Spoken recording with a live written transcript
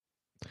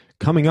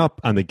Coming up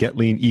on the Get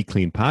Lean, Eat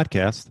Clean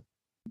podcast.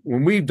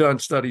 When we've done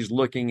studies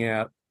looking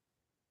at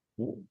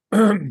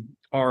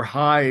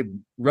our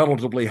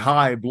relatively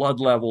high blood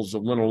levels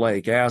of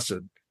linoleic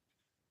acid,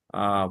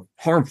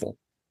 harmful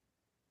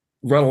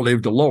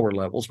relative to lower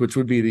levels, which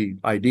would be the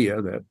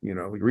idea that,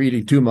 you're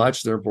eating too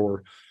much,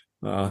 therefore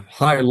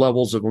high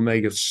levels of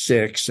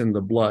omega-6 in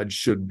the blood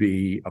should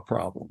be a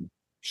problem,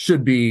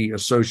 should be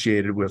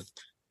associated with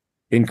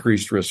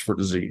increased risk for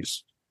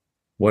disease,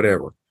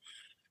 whatever.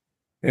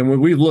 And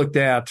when we looked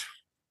at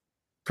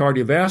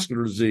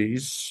cardiovascular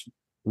disease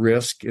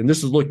risk, and this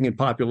is looking at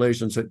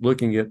populations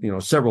looking at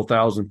several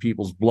thousand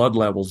people's blood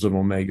levels of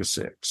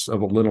omega-6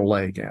 of a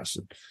linoleic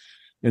acid,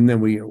 and then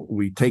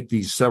we take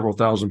these several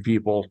thousand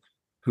people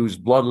whose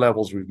blood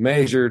levels we've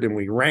measured and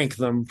we rank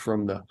them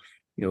from the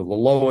the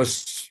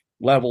lowest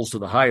levels to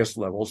the highest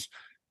levels,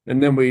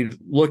 and then we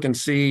look and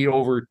see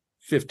over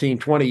 15,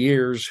 20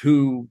 years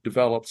who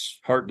develops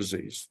heart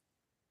disease,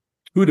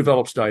 who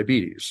develops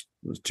diabetes.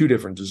 There's two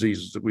different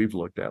diseases that we've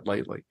looked at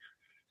lately.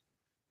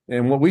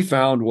 And what we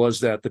found was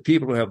that the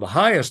people who have the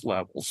highest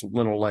levels of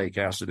linoleic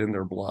acid in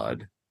their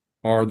blood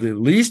are the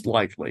least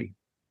likely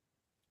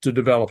to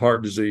develop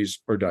heart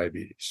disease or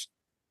diabetes.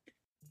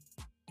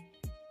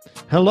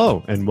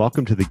 Hello, and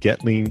welcome to the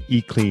Get Lean,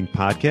 Eat Clean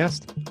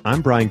podcast.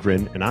 I'm Brian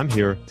Grin, and I'm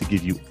here to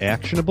give you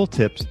actionable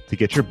tips to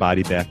get your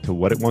body back to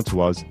what it once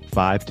was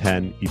 5,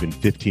 10, even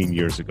 15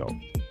 years ago.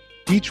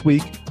 Each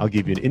week, I'll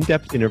give you an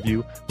in-depth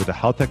interview with a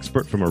health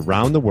expert from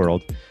around the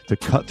world to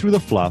cut through the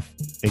fluff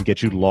and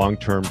get you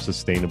long-term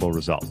sustainable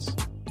results.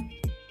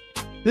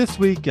 This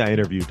week, I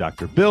interviewed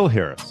Dr. Bill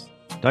Harris.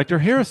 Dr.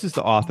 Harris is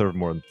the author of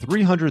more than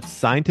 300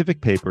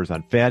 scientific papers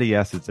on fatty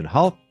acids and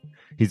health.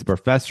 He's a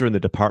professor in the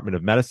Department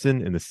of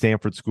Medicine in the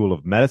Sanford School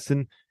of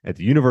Medicine at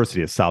the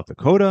University of South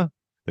Dakota,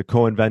 the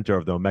co-inventor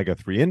of the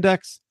omega-3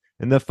 index,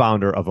 and the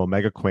founder of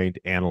Omega Quaint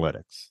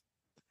Analytics.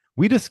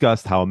 We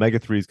discussed how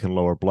omega-3s can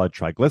lower blood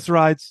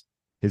triglycerides,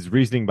 his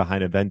reasoning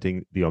behind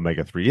inventing the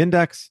omega-3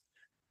 index,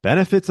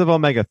 benefits of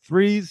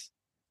omega-3s,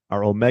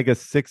 are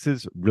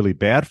omega-6s really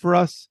bad for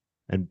us,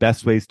 and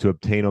best ways to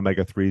obtain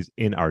omega-3s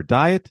in our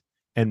diet,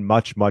 and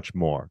much, much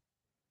more.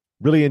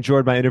 Really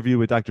enjoyed my interview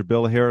with Dr.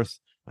 Bill Harris.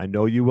 I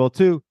know you will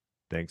too.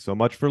 Thanks so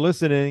much for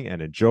listening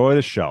and enjoy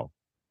the show.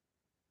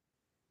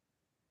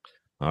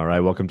 All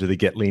right, welcome to the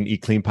Get Lean,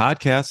 Eat Clean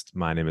podcast.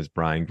 My name is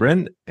Brian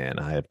Grin, and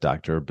I have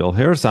Dr. Bill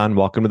Harris on.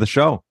 Welcome to the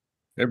show.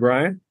 Hey,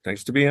 Brian.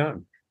 Thanks to be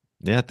on.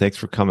 Yeah, thanks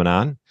for coming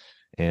on.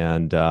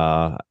 And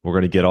we're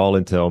going to get all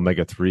into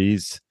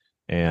omega-3s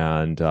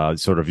and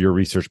sort of your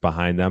research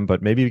behind them.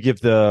 But maybe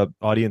give the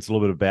audience a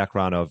little bit of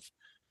background of,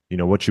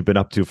 what you've been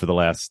up to for the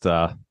last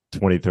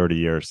 20, 30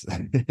 years.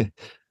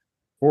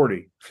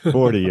 40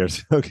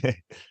 years.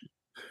 Okay.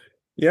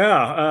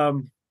 Yeah.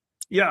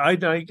 I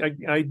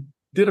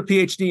did a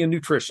PhD in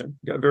nutrition,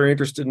 got very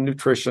interested in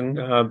nutrition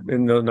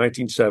in the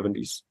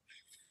 1970s,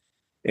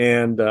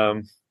 and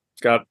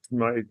got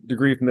my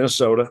degree from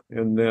Minnesota,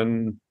 and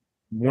then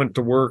went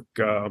to work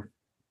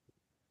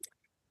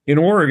in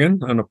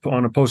Oregon on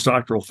a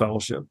postdoctoral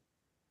fellowship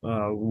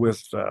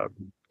with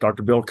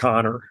Dr. Bill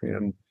Connor,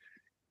 and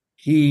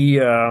he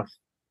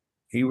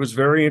was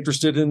very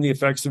interested in the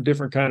effects of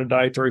different kind of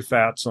dietary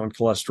fats on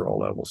cholesterol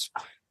levels,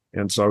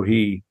 and so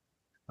he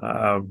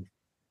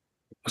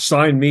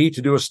assigned me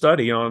to do a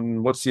study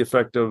on what's the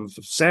effect of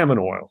salmon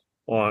oil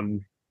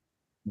on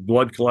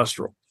blood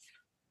cholesterol.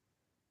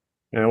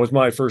 And it was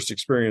my first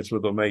experience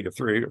with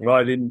omega-3. Well,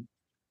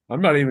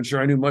 I'm not even sure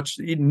I knew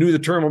the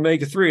term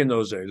omega-3 in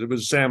those days. It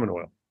was salmon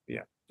oil.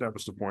 Yeah, that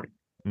was the point.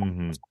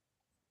 Mm-hmm.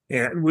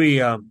 And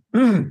we,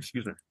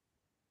 excuse me,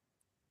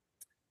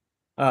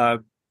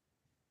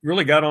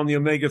 really got on the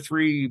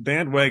omega-3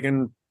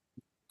 bandwagon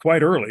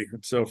quite early.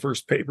 So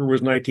first paper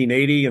was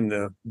 1980,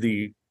 and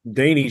the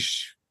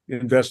Danish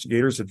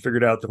investigators had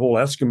figured out the whole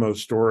Eskimo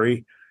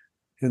story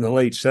in the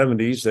late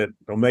 70s, that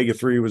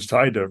omega-3 was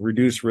tied to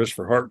reduced risk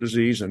for heart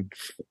disease. And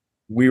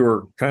we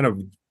were kind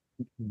of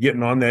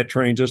getting on that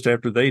train just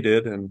after they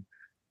did. And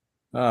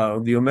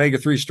the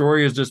omega-3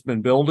 story has just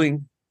been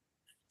building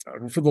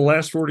for the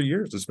last 40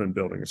 years. It's been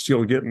building. It's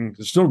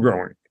still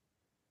growing.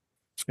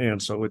 And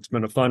so it's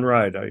been a fun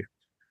ride.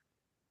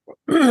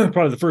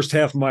 Probably the first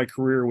half of my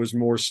career was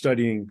more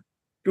doing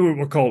what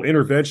we call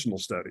interventional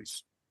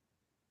studies,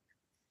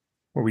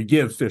 where we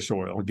give fish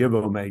oil, give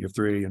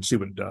omega-3 and see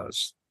what it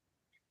does,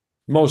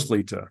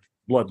 mostly to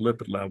blood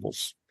lipid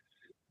levels.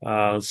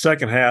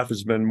 Second half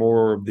has been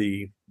more of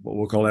the what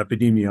we'll call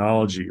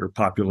epidemiology or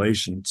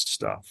population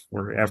stuff,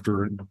 where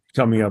after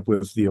coming up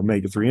with the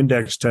omega-3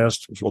 index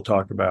test, which we'll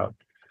talk about,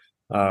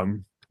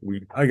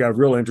 I got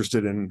real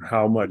interested in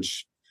how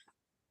much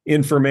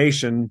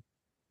information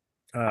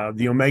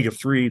the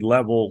omega-3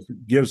 level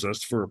gives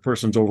us for a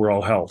person's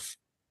overall health.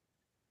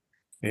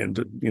 And,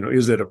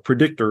 is it a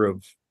predictor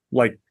of,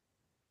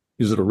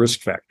 is it a risk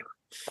factor?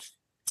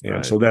 And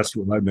right. So that's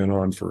what I've been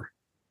on for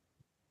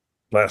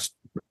last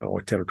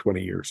 10 or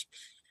 20 years.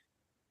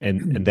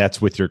 And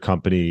that's with your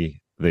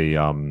company, the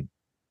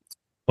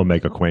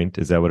Omega Quaint,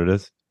 is that what it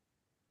is?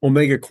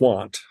 Omega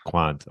Quant.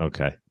 Quant,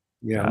 okay.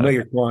 Yeah,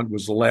 Omega Quant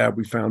was the lab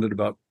we founded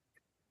about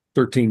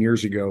 13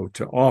 years ago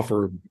to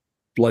offer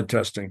blood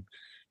testing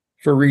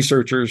for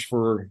researchers,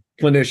 for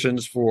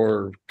clinicians,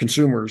 for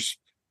consumers,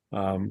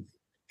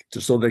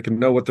 so they can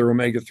know what their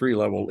omega-3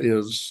 level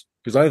is.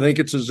 Because I think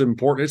it's as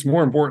important, it's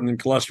more important than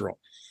cholesterol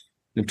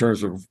in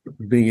terms of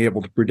being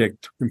able to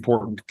predict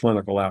important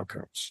clinical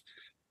outcomes.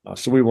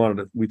 So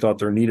we thought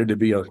there needed to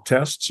be a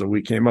test. So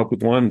we came up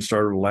with one and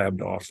started a lab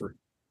to offer.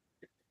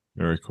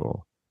 Very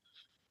cool.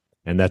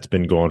 And that's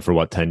been going for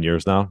what, 10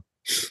 years now?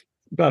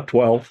 About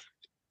 12.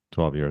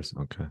 12 years.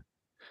 Okay.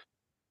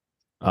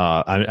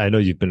 I know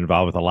you've been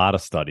involved with a lot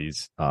of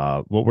studies.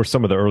 What were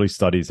some of the early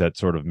studies that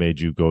sort of made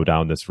you go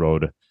down this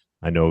road?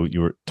 I know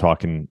you were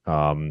talking,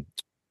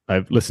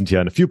 I've listened to you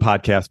on a few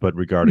podcasts, but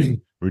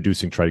regarding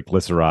reducing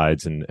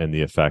triglycerides and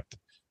the effect,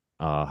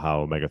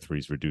 how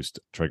omega-3s reduced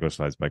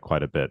triglycerides by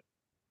quite a bit.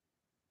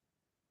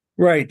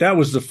 Right. That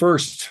was the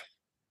first,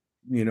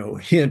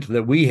 hint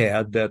that we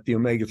had that the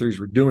omega-3s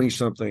were doing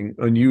something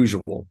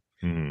unusual.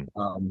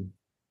 Mm-hmm.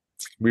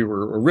 We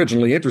were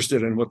originally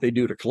interested in what they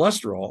do to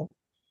cholesterol.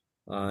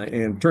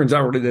 And it turns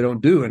out really they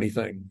don't do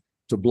anything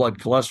to blood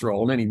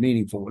cholesterol in any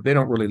meaningful way. They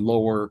don't really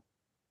lower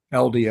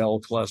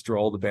LDL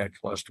cholesterol, the bad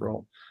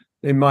cholesterol.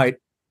 They might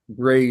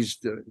raise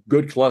the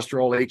good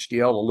cholesterol,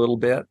 HDL, a little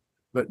bit,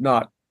 but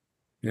not,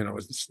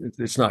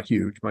 it's not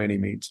huge by any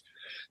means.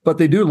 But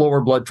they do lower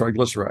blood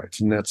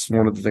triglycerides, and that's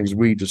one of the things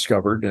we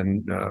discovered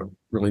and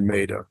really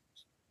made a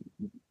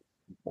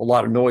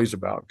lot of noise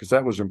about, because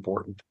that was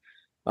important.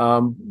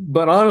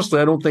 But honestly,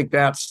 I don't think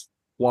that's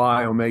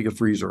why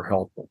omega-3s are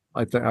helpful.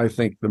 I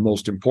think the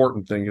most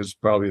important thing is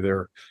probably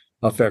their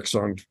effects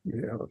on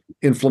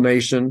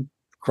inflammation,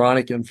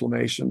 chronic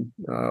inflammation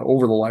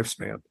over the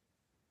lifespan,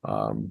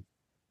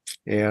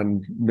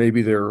 and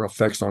maybe their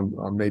effects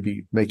on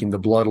maybe making the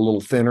blood a little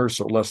thinner,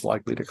 so less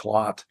likely to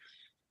clot,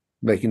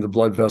 making the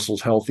blood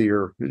vessels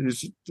healthier.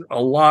 There's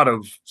a lot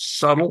of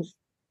subtle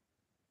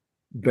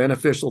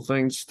beneficial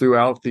things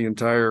throughout the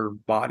entire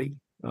body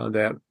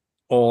that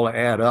all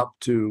add up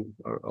to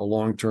a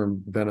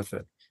long-term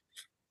benefit.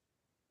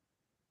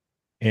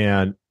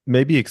 And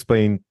maybe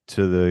explain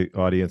to the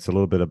audience a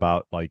little bit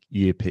about like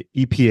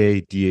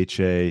EPA,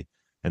 DHA,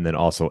 and then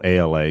also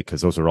ALA,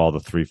 because those are all the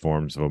three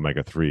forms of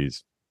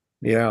omega-3s.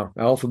 Yeah,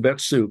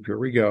 alphabet soup. Here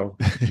we go.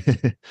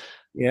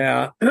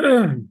 Yeah.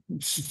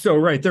 So,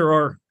 right, there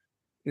are,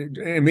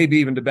 and maybe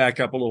even to back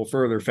up a little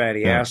further,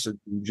 fatty acids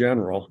in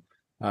general.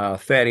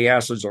 Fatty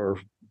acids are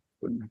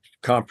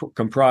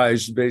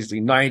comprise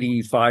basically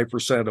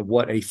 95% of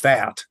what a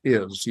fat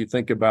is. You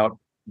think about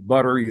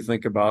butter, you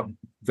think about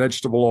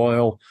vegetable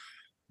oil,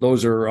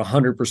 those are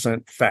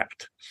 100% fat.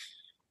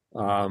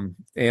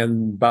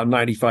 And about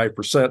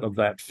 95% of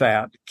that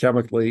fat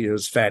chemically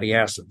is fatty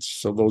acids.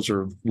 So those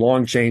are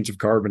long chains of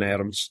carbon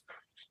atoms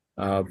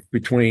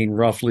between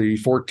roughly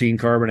 14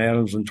 carbon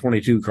atoms and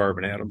 22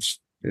 carbon atoms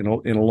in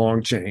a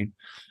long chain.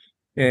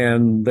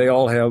 And they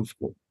all have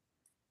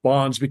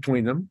bonds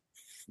between them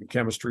in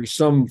chemistry,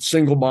 some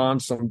single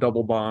bonds, some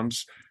double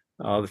bonds.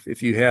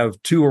 If you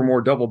have two or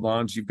more double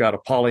bonds, you've got a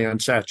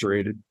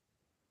polyunsaturated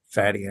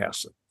fatty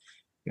acid.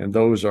 And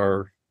those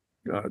are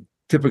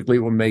typically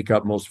what make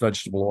up most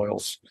vegetable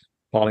oils,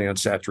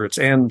 polyunsaturates,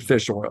 and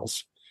fish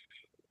oils.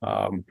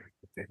 And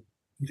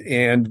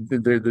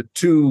the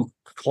two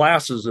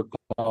classes of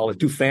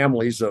two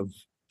families of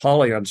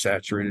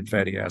polyunsaturated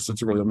fatty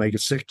acids are really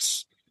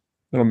omega-6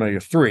 and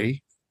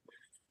omega-3.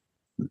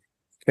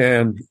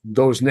 And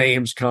those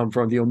names come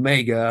from the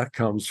omega,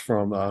 comes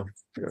from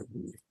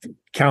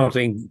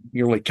counting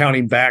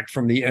back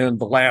from the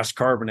last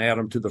carbon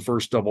atom to the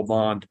first double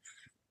bond.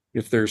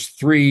 If there's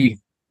 3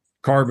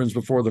 carbons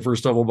before the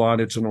first double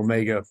bond, it's an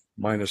omega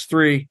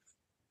 -3.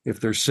 If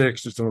there's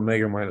 6, it's an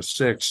omega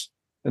 -6.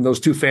 And those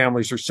two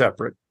families are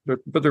separate, but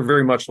they're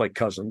very much like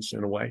cousins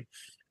in a way.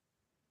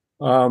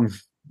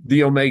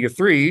 The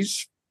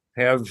omega-3s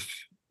have,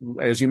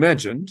 as you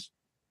mentioned,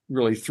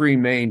 really 3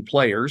 main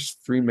players,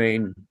 3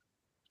 main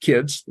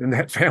kids in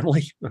that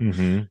family.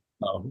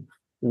 Mm-hmm.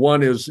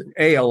 One is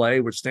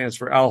ALA, which stands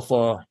for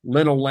alpha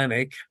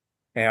linolenic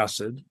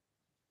acid.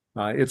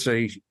 It's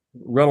a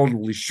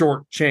relatively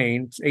short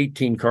chain. It's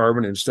 18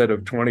 carbon instead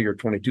of 20 or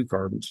 22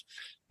 carbons.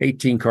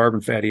 18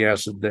 carbon fatty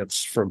acid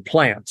that's from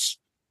plants.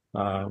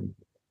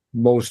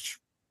 Most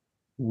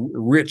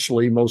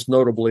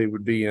notably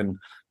would be in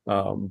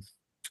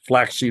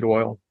flaxseed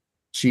oil,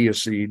 chia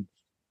seed.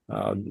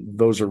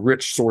 Those are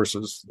rich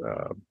sources.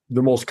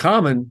 The most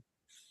common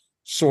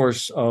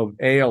source of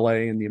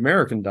ALA in the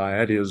American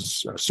diet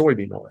is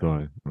soybean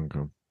oil.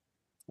 Okay.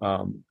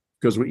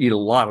 Because we eat a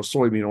lot of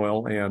soybean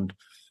oil, and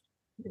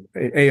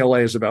ALA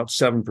is about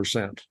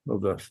 7%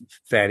 of the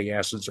fatty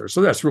acids there.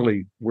 So that's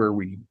really where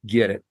we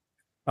get it.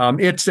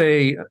 It's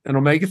an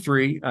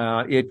omega-3.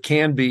 It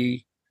can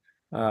be,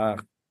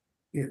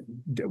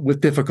 with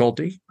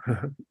difficulty,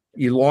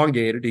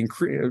 elongated,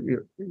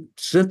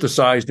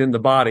 synthesized in the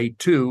body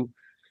to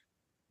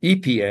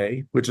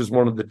EPA, which is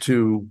one of the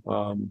 2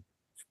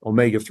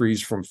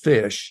 omega-3s from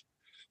fish,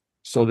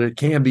 so that it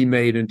can be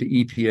made into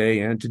EPA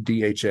and to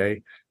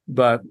DHA.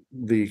 but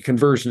the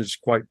conversion is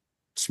quite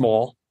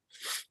small.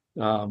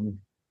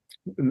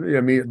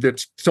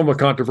 It's somewhat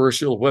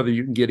controversial whether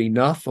you can get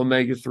enough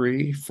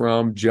omega-3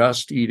 from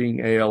just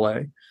eating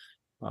ALA.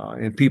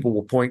 And people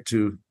will point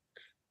to,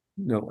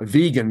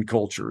 vegan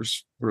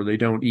cultures where they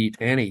don't eat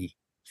any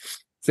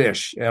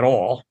fish at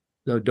all,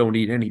 don't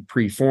eat any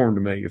preformed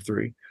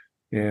omega-3,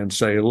 and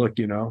say, look,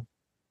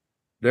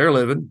 they're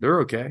living,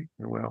 they're okay.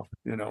 Well,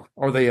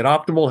 are they at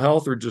optimal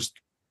health or just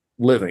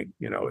living?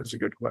 Is a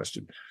good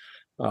question.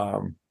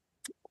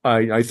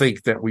 I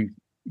think that we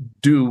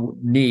do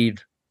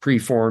need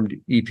preformed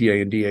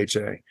EPA and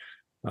DHA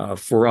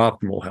for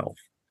optimal health.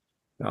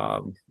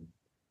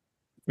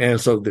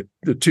 And so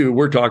the two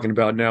we're talking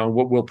about now, and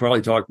what we'll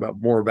probably talk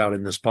about more about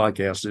in this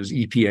podcast, is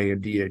EPA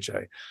and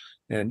DHA.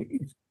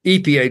 And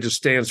EPA just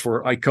stands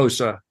for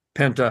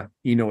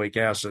eicosapentaenoic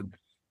acid.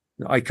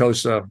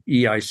 Eicosa,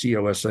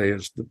 EICOSA,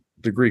 is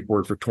the Greek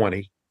word for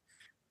 20.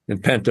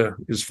 And penta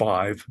is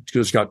 5.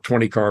 It's got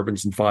 20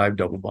 carbons and 5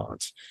 double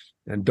bonds.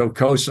 And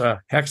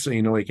docosa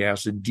hexaenoic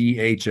acid,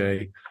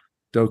 DHA,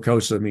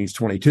 docosa means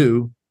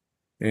 22,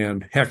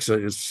 and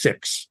hexa is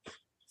 6.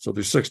 So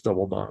there's 6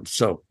 double bonds.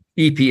 So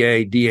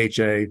EPA,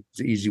 DHA is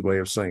the easy way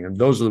of saying it.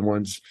 Those are the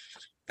ones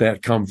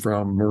that come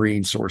from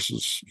marine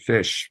sources,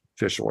 fish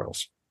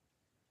oils.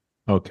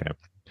 Okay.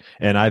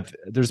 And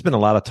there's been a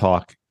lot of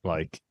talk,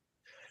 like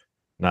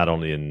not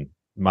only on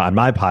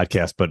my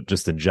podcast, but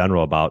just in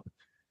general, about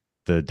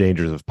the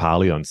dangers of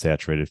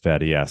polyunsaturated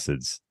fatty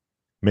acids,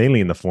 mainly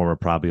in the form of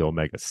probably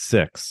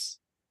omega-6,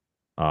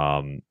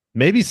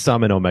 maybe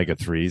some in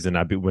omega-3s, and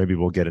maybe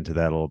we'll get into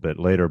that a little bit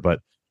later. But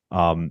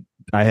I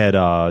had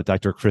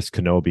Dr. Chris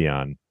Kenobi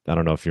on. I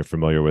don't know if you're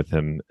familiar with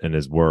him and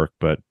his work,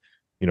 but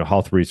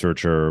health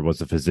researcher, was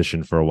a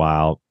physician for a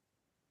while,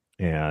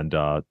 and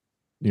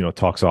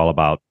talks all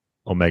about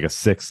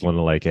omega-6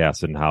 linoleic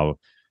acid and how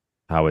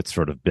it's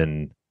sort of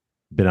been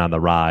on the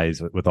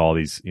rise with all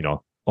these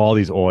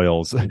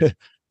oils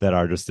that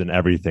are just in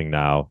everything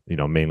now,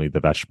 mainly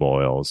the vegetable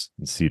oils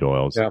and seed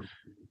oils. Yeah.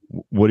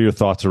 What are your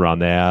thoughts around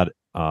that?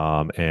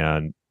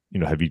 And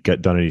have you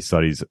done any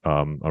studies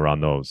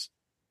around those?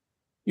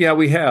 Yeah,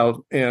 we have,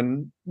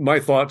 and my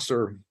thoughts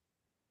are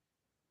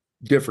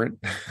different.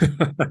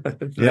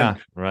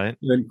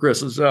 Than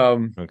Chris's.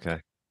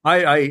 Okay.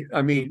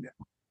 I mean,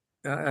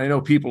 I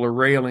know people are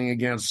railing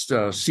against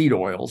seed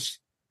oils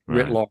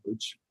writ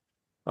large,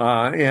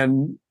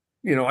 and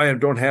I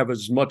don't have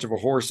as much of a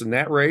horse in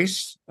that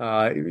race.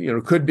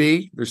 Could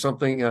be there's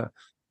something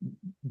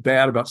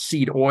bad about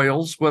seed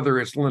oils, whether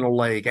it's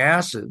linoleic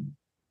acid.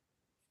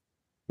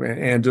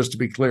 And just to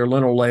be clear,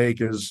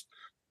 linoleic is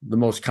the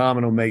most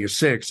common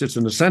omega-6. It's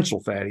an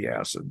essential fatty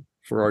acid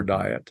for our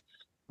diet,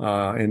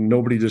 and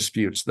nobody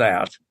disputes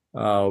that.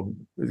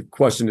 The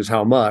question is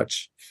how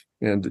much,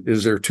 and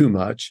is there too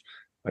much?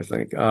 I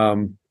think.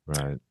 I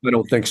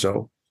don't think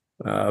so,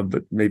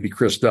 but maybe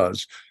Chris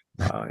does.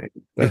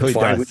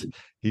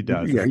 He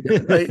does. Yeah, he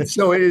does.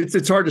 So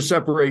it's hard to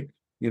separate,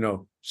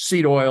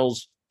 seed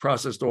oils,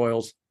 processed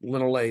oils,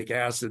 linoleic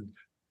acid,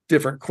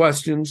 different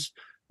questions.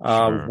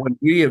 Sure. When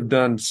we have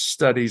done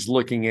studies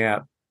looking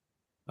at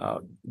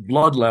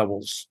blood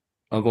levels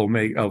of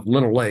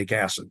linoleic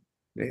acid,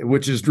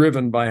 which is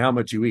driven by how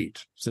much you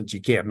eat, since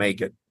you can't make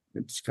it.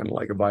 It's kind of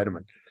like a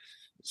vitamin.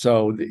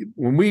 So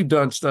when we've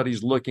done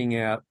studies looking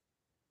at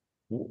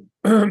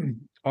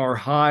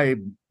our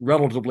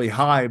relatively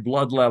high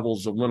blood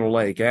levels of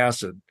linoleic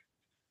acid,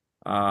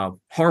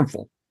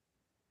 harmful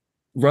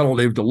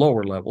relative to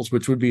lower levels,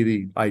 which would be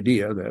the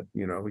idea that,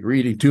 you're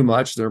eating too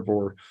much,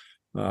 therefore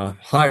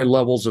high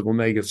levels of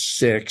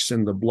omega-6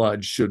 in the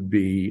blood should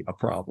be a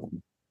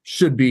problem,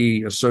 should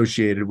be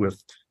associated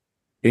with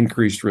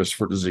increased risk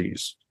for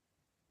disease,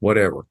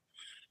 whatever.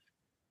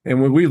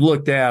 And when we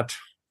looked at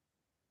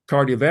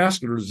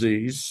cardiovascular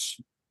disease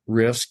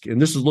risk, and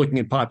this is looking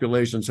at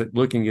populations,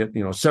 looking at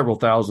several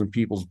thousand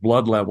people's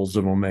blood levels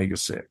of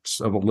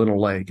omega-6, of a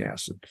linoleic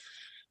acid,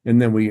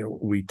 and then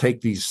we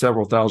take these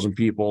several thousand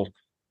people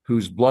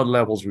whose blood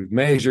levels we've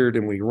measured,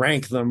 and we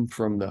rank them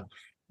from the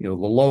the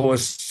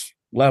lowest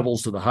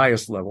levels to the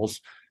highest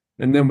levels,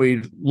 and then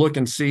we look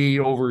and see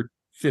over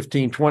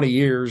 15, 20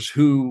 years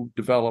who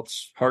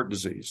develops heart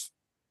disease,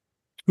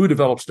 who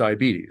develops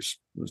diabetes.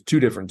 There's 2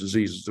 different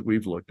diseases that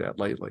we've looked at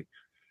lately.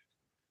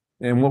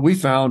 And what we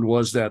found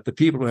was that the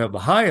people who have the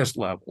highest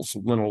levels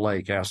of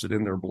linoleic acid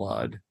in their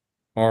blood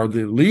are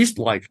the least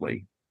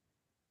likely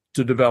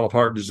to develop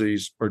heart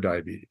disease or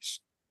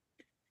diabetes,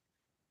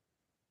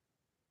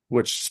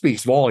 which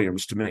speaks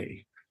volumes to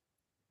me.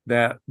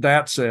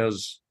 That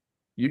says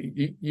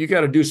you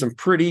got to do some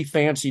pretty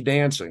fancy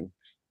dancing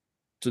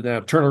to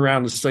now turn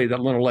around and say that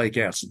linoleic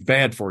acid is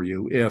bad for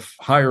you if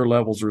higher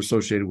levels are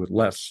associated with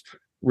less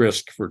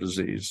risk for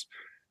disease.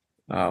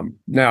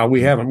 Now,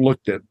 we haven't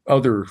looked at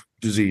other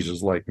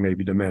diseases like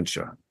maybe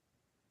dementia.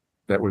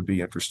 That would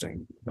be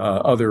interesting.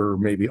 Other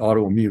maybe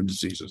autoimmune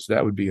diseases.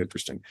 That would be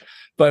interesting.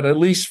 But at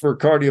least for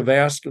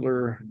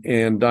cardiovascular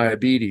and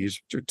diabetes,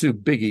 which are 2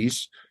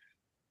 biggies,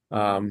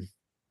 and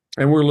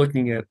we're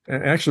looking at,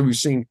 and actually we've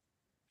seen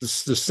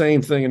the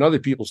same thing in other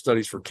people's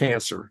studies for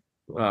cancer,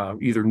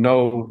 either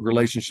no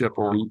relationship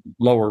or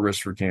lower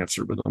risk for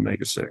cancer with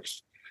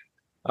omega-6.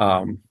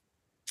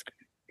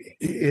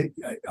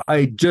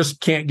 I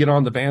just can't get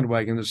on the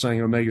bandwagon that's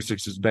saying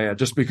omega-6 is bad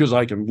just because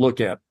I can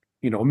look at,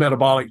 a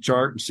metabolic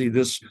chart and see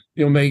this,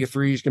 the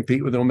omega-3s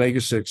compete with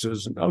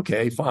omega-6s. And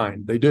okay,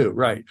 fine, they do,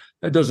 right.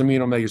 That doesn't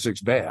mean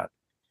omega-6 bad.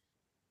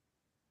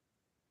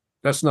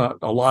 That's not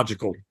a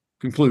logical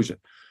conclusion.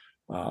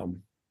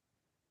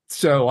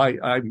 So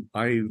I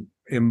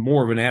am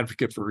more of an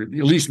advocate for at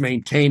least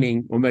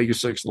maintaining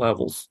omega-6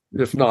 levels,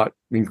 if not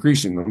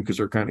increasing them, because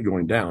they're kind of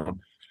going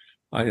down.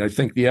 I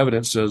think the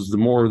evidence says the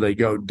more they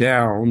go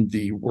down,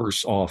 the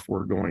worse off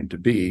we're going to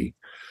be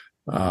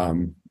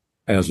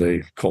as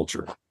a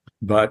culture.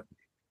 But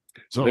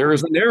there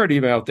is a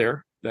narrative out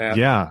there that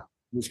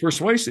is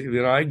persuasive.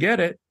 I get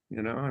it.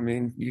 You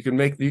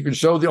can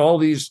show all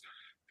these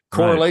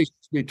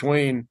correlations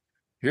between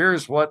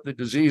here's what the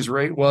disease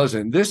rate was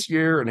in this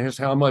year and here's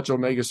how much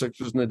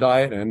omega-6 was in the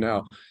diet. And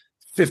now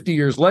 50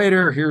 years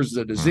later, here's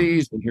the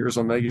disease and here's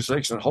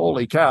omega-6 and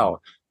holy cow,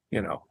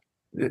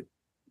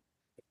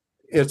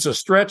 it's a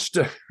stretch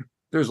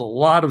there's a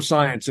lot of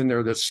science in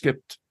there that's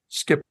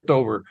skipped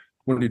over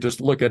when you just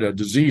look at a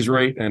disease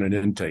rate and an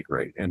intake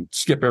rate and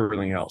skip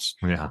everything else.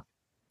 Yeah.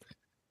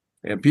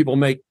 And people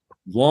make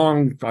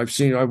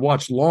I've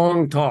watched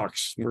long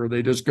talks where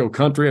they just go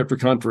country after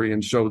country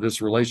and show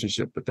this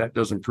relationship, but that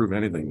doesn't prove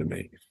anything to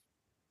me.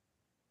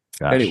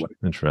 Gosh, anyway,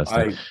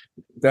 interesting.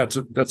 That's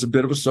a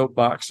bit of a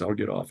soapbox. I'll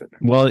get off it.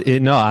 Well,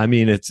 it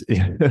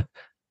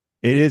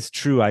is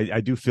true.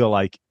 I do feel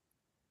like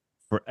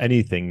for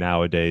anything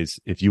nowadays,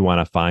 if you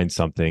want to find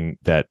something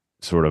that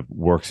sort of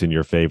works in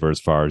your favor as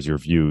far as your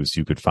views,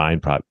 you could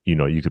find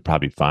you could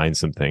probably find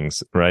some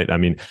things, right? I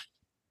mean,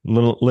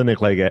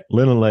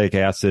 linoleic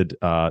acid,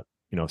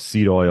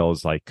 seed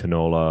oils like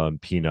canola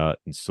and peanut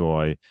and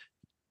soy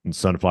and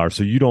sunflower.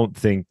 So you don't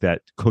think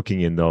that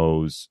cooking in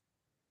those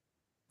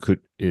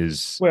cooking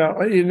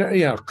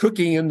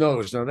in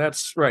those. Now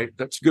that's right.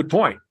 That's a good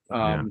point.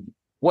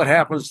 What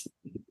happens?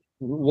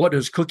 What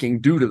does cooking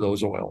do to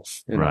those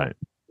oils? Right.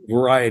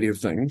 Variety of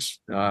things.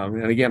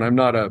 And again, I'm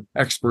not an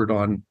expert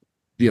on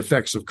the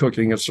effects of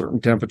cooking at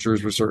certain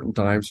temperatures or certain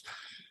times.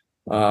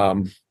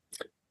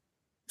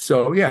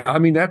 So,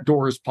 that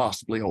door is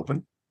possibly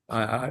open.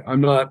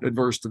 I'm not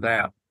adverse to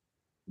that.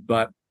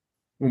 But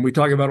when we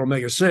talk about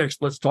omega-6,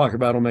 let's talk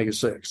about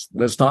omega-6.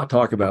 Let's not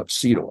talk about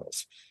seed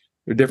oils.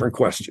 They're different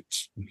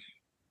questions.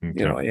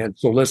 Okay. And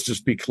so let's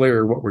just be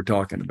clear what we're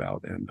talking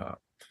about. And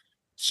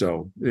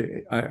so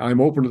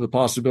I'm open to the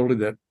possibility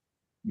that,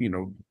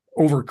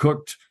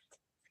 overcooked,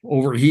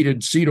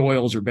 overheated seed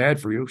oils are bad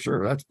for you.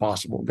 Sure, that's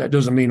possible. That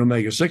doesn't mean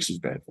omega-6 is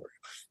bad for you.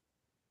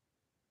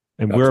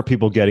 And where are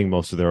people getting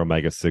most of their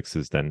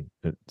omega-6s then,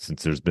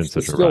 since there's been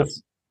such a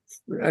rise?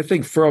 I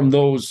think from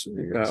those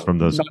not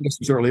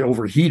necessarily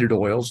overheated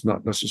oils,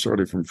 not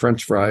necessarily from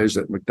French fries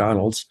at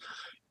McDonald's,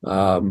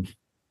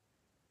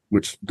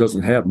 which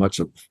doesn't have much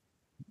of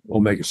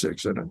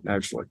omega-6 in it,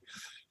 actually.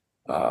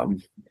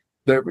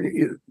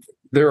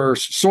 There are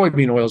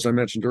soybean oils I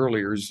mentioned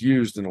earlier is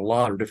used in a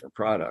lot of different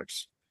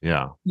products.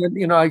 Yeah.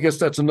 And, I guess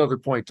that's another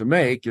point to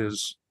make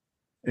is,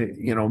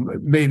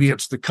 maybe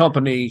it's the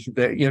company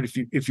that,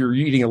 if you're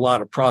eating a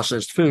lot of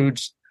processed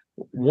foods,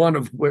 one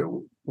of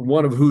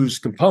whose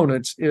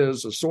components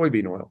is a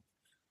soybean oil.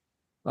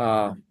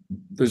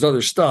 There's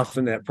other stuff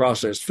in that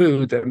processed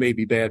food that may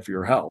be bad for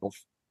your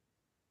health.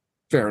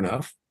 Fair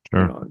enough.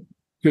 Sure.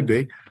 Could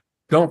be.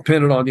 Don't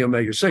pin it on the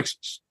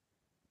omega-6s.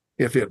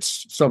 If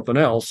it's something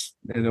else,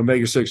 and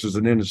omega-6 is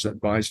an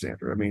innocent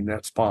bystander,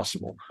 that's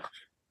possible.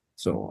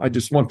 So I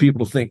just want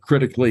people to think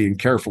critically and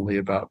carefully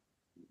about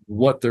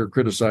what they're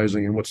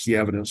criticizing and what's the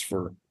evidence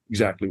for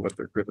exactly what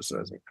they're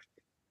criticizing.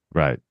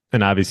 Right.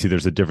 And obviously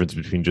there's a difference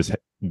between just,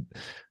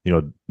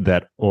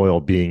 that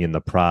oil being in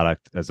the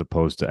product as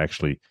opposed to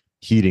actually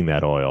heating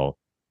that oil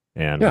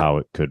and how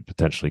it could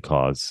potentially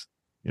cause,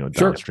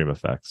 downstream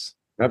effects.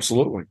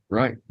 Absolutely.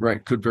 Right.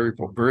 Could very,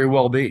 very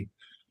well be.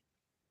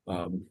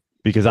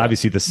 Because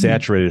obviously the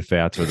saturated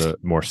fats are the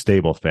more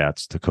stable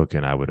fats to cook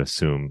in, I would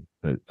assume.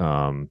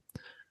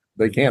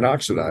 They can't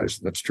oxidize.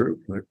 That's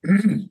true.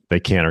 They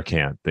can or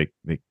can't. They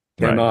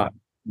cannot.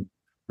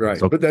 Right.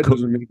 So but that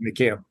doesn't mean they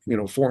can't,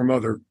 form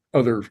other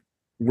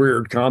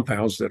weird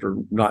compounds that are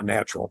not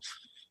natural.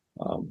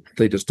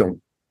 They just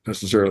don't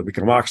necessarily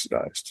become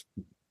oxidized.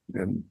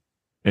 And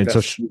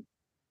so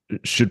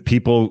should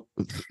people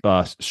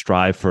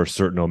strive for a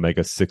certain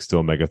omega-6 to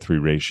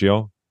omega-3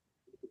 ratio?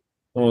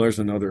 Oh, there's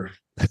another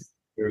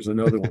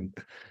one.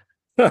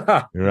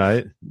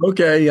 Right.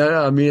 Okay.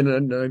 Yeah.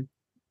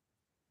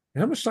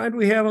 How much time do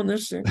we have on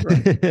this thing?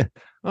 Right.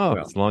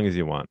 As long as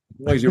you want.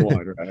 As long as you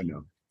want. Right? I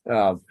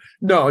know.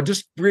 No,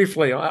 just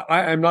briefly,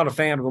 I'm not a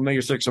fan of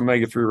omega-6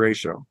 omega-3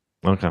 ratio.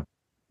 Okay.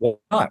 Well,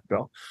 not,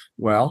 Bill.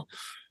 Well,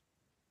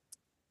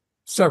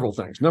 several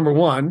things. Number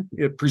one,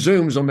 it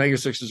presumes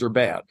omega-6s are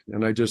bad,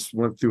 and I just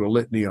went through a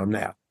litany on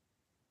that.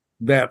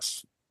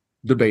 That's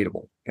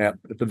debatable. At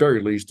the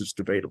very least, it's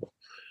debatable.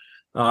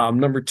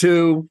 Number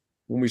two,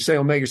 when we say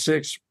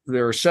omega-6,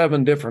 there are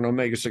 7 different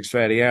omega-6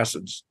 fatty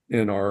acids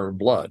in our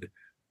blood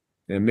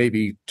and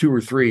maybe 2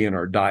 or 3 in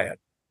our diet.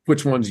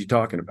 Which ones are you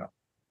talking about?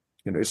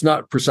 It's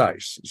not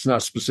precise. It's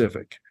not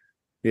specific.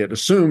 It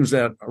assumes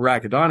that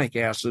arachidonic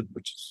acid,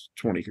 which is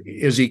 20,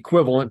 is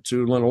equivalent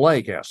to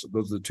linoleic acid.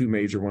 Those are the 2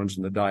 major ones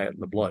in the diet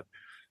and the blood.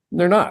 And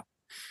they're not.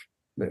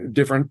 They're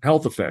different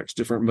health effects,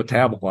 different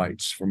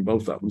metabolites from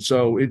both of them.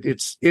 So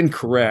it's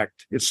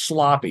incorrect. It's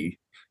sloppy.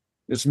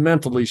 It's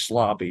mentally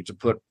sloppy to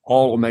put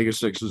all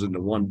omega-6s into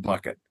one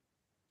bucket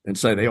and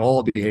say they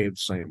all behave the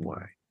same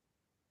way.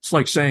 It's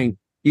like saying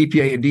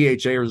EPA and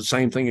DHA are the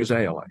same thing as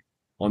ALA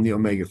on the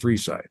omega-3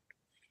 side,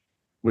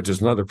 which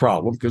is another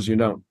problem because,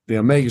 the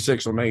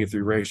omega-6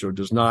 omega-3 ratio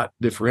does not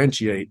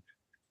differentiate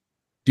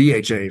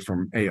DHA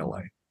from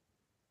ALA.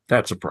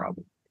 That's a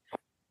problem.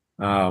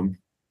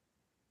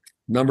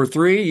 Number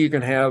 3, you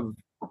can have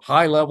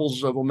high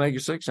levels of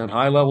omega-6 and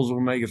high levels of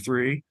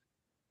omega-3,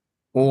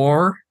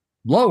 or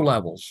low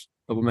levels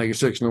of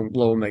omega-6 and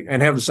low omega,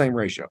 and have the same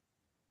ratio.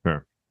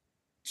 Sure.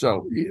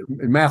 So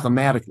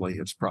mathematically,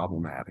 it's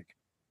problematic.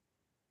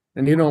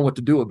 And you don't know what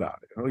to do about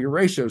it. Oh, your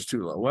ratio is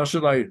too low. Well,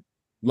 should I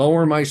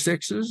lower my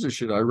 6s or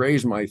should I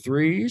raise my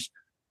 3s?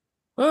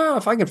 Well,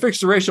 if I can fix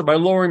the ratio by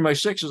lowering my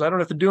 6s, I don't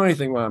have to do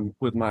anything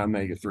with my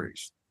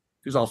omega-3s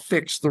because I'll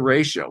fix the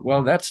ratio.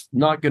 Well, that's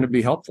not going to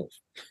be helpful.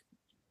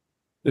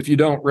 If you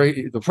don't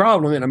rate, the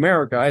problem in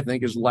America, I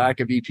think, is lack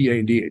of EPA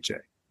and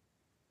DHA.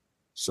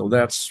 So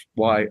that's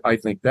why I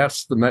think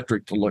that's the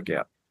metric to look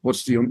at.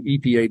 What's the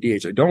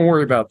EPA, DHA? Don't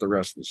worry about the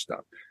rest of the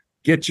stuff.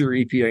 Get your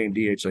EPA and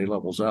DHA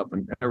levels up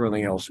and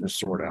everything else is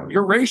sorted out.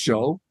 Your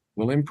ratio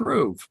will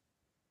improve.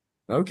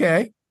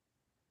 Okay.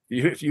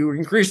 If you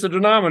increase the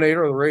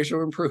denominator, the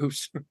ratio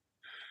improves.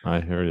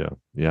 I hear you.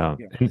 Yeah.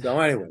 So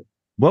anyway.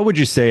 What would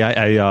you say?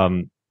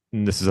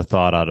 This is a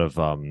thought out of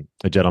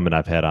a gentleman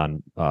I've had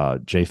on,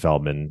 Jay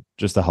Feldman,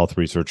 just a health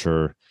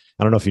researcher.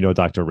 I don't know if you know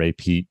Dr. Ray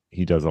Peat.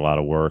 He does a lot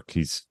of work.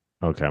 He's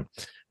okay.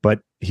 But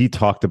he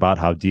talked about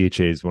how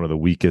DHA is one of the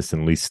weakest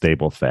and least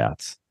stable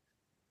fats.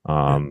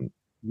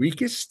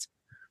 Weakest?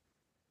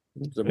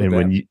 And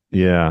when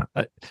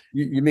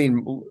you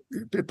mean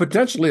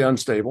potentially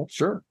unstable?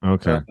 Sure.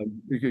 Okay.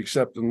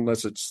 Except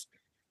unless it's,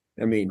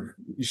 you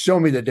show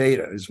me the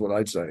data is what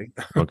I'd say.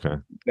 Okay.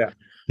 Yeah.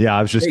 Yeah.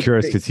 I was just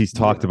curious because he's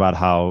talked about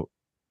how,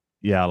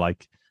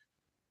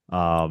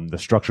 the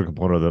structural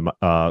component of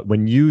the,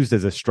 when used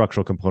as a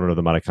structural component of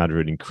the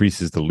mitochondria, it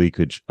increases the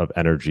leakage of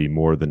energy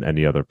more than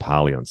any other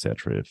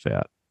polyunsaturated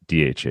fat.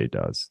 DHA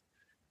does.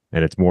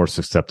 And it's more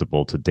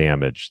susceptible to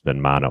damage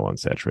than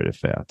monounsaturated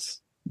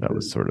fats. That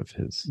was sort of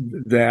his.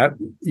 That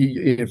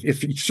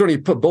if you sort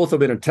of put both of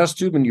them in a test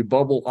tube and you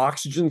bubble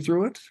oxygen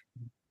through it,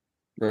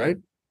 right?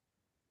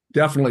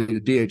 Definitely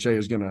the DHA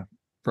is going to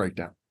break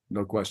down,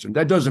 no question.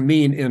 That doesn't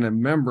mean in a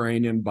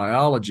membrane in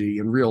biology,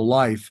 in real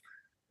life,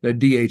 that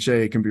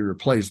DHA can be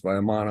replaced by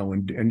a mono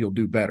and you'll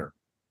do better.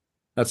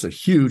 That's a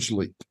huge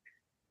leap.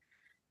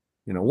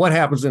 What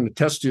happens in a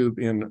test tube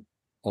in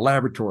a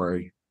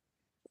laboratory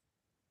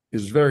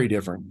is very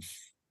different.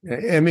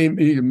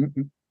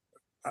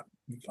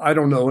 I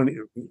don't know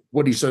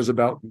what he says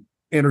about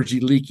energy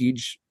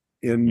leakage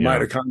in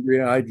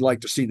mitochondria. I'd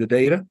like to see the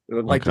data.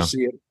 I'd like to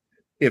see it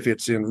if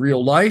it's in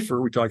real life, or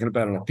are we talking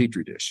about in a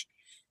petri dish?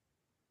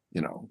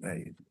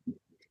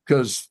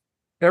 Because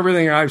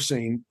everything I've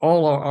seen,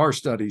 all our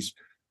studies,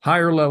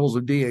 higher levels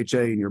of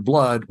DHA in your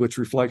blood, which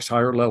reflects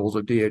higher levels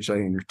of DHA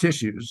in your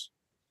tissues,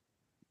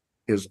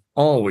 is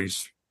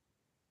always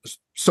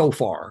so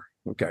far,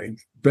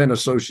 been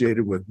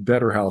associated with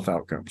better health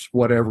outcomes,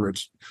 whatever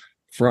it's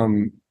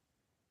from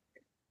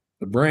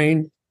the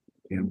brain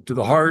to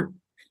the heart,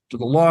 to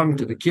the lung,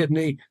 to the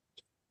kidney,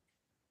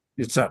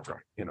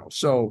 etc.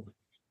 So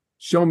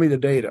show me the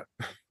data.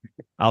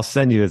 I'll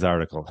send you his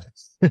article.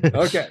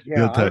 Okay.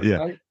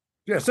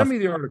 Yeah. Send me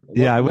the article.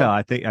 Yeah, I will.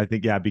 I think,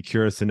 I'd be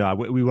curious to know.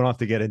 We won't have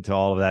to get into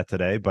all of that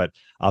today, but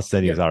I'll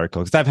send you his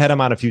article because I've had him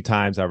on a few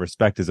times. I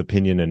respect his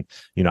opinion, and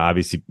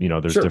obviously,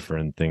 there's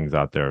different things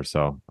out there.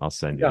 So I'll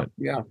send you it.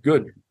 Yeah,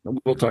 good.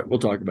 We'll talk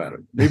about it.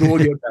 Maybe we'll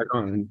get back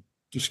on and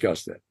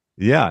discuss that.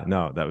 Yeah,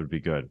 no, that would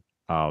be good.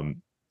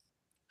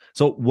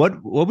 So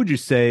what would you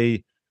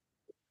say,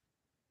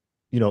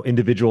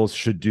 individuals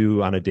should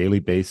do on a daily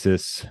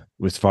basis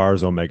as far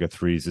as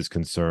omega-3s is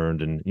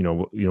concerned? And,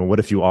 what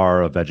if you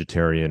are a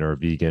vegetarian or a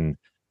vegan?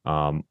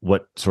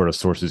 What sort of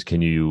sources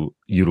can you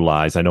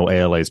utilize? I know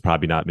ALA is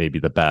probably not maybe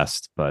the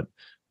best, but.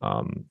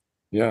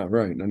 Yeah,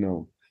 right. I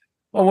know.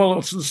 Oh, well,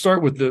 let's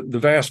start with the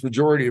vast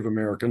majority of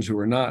Americans who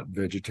are not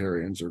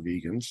vegetarians or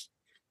vegans,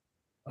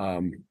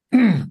 who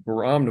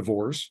are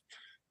omnivores.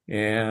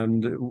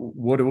 And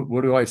what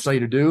do I say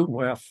to do?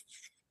 Well,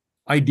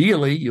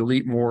 ideally, you'll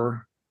eat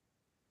more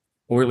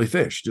oily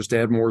fish. Just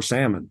add more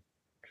salmon,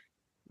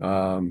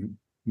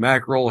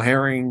 mackerel,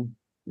 herring,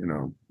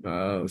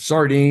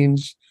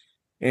 sardines,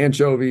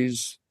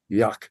 anchovies.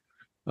 Yuck.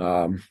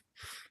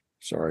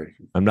 Sorry,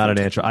 I'm not an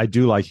anchovy. I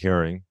do like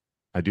herring.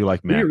 I do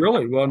like mackerel. You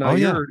really? Well, now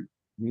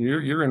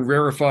you're in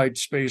rarefied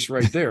space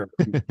right there.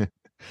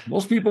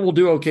 Most people will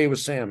do okay with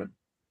salmon.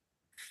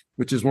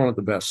 which is one of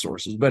the best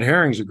sources. But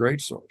herring's a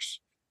great source.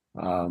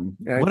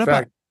 What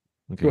about?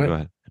 Okay, go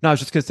ahead. No, I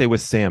was just going to say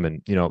with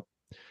salmon,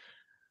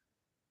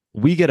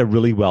 we get a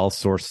really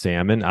well-sourced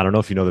salmon. I don't know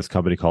if you know this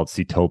company called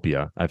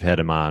Seatopia. I've had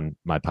them on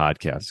my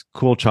podcast.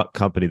 Cool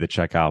company to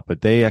check out,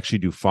 but they actually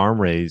do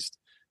farm-raised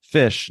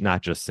fish,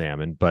 not just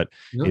salmon, but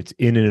it's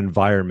in an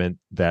environment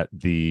that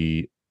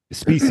the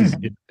species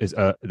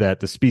that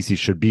the species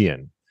should be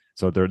in.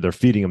 So they're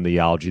feeding them the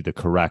algae, the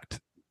correct,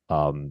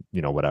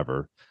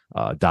 whatever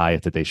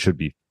diet that they should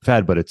be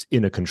fed, but it's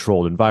in a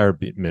controlled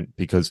environment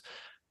because,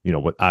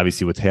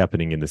 what's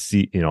happening in the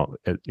sea,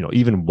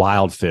 even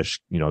wild fish,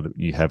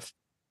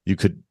 you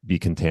could be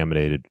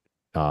contaminated.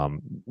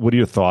 What are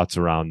your thoughts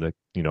around the,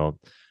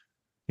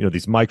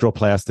 these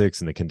microplastics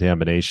and the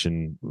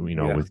contamination,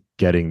 with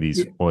getting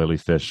these oily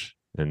fish?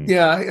 And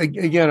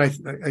again, I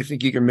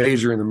think you can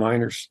measure in the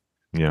minors.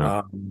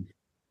 Yeah.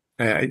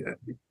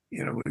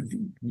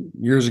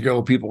 Years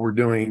ago, people were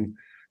doing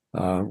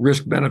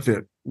risk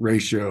benefit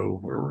ratio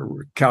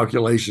or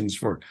calculations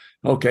for,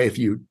 okay, if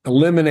you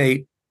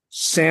eliminate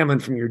salmon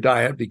from your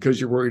diet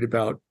because you're worried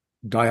about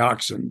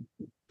dioxin,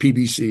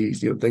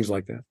 PBCs, things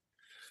like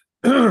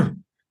that.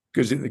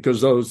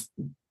 Because those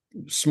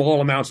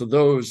small amounts of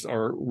those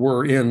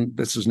were in,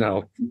 this is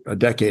now a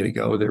decade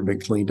ago, they've been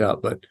cleaned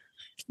up, but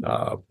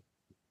so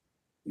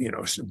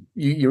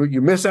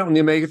you miss out on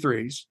the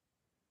omega-3s,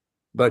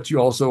 but you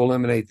also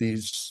eliminate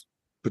these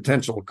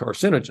potential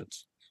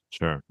carcinogens.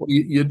 Sure. Well,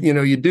 you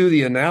do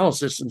the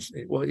analysis and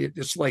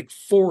it's like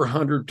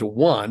 400 to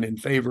 1 in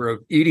favor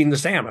of eating the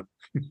salmon.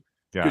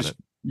 Got it.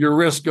 Your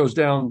risk goes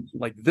down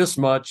like this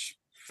much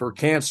for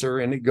cancer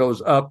and it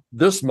goes up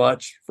this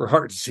much for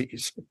heart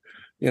disease.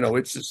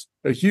 It's just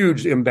a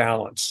huge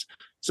imbalance.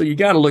 So you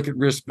got to look at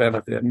risk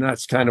benefit. And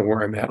that's kind of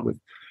where I'm at with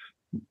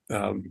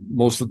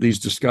most of these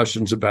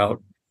discussions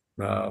about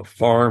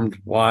farmed,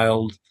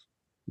 wild.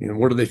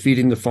 What are they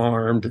feeding the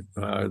farmed?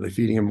 Are they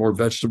feeding them more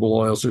vegetable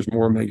oils? There's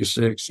more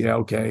omega-6. Yeah,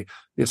 okay.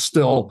 It's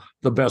still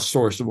the best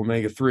source of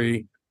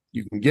omega-3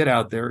 you can get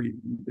out there.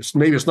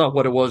 Maybe it's not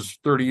what it was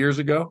 30 years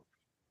ago.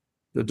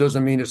 That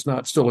doesn't mean it's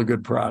not still a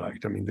good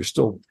product. I mean, it's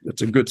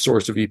a good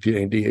source of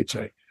EPA and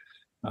DHA.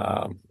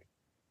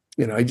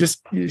 You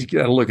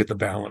got to look at the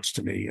balance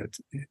to me.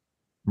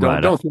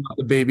 Don't throw out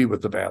the baby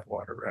with the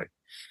bathwater, right?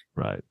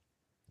 Right.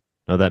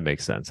 No, that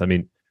makes sense. I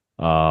mean,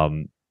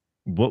 so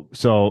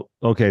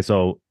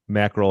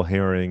mackerel,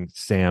 herring,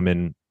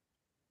 salmon.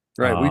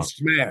 Right. We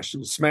smash.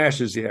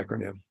 SMASH is the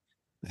acronym.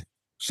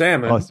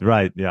 Salmon. Oh,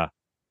 right. Yeah.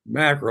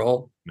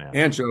 Mackerel,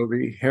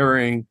 anchovy,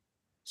 herring,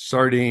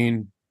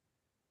 sardine.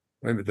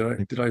 Wait a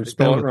minute, did I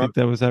spell it wrong? I think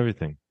that was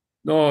everything.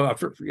 No,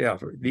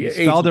 you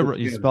spelled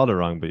it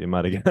wrong, but you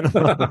might have gotten it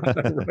wrong.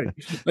 Right.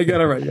 I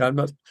got it right. Yeah, I'm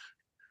not.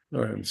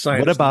 All right, I'm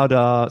science. What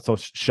about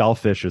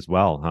shellfish as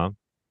well,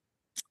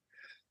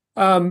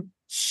 huh?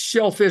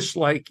 Shellfish,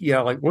 like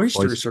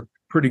oysters are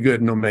pretty good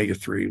in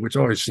omega-3, which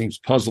always seems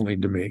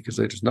puzzling to me because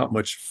there's not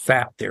much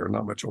fat there,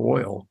 not much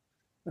oil.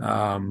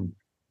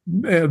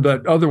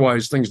 But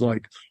otherwise, things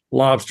like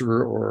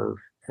lobster or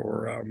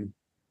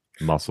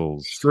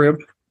mussels,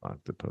 shrimp,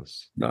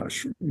 octopus,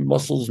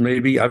 mussels,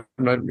 maybe. I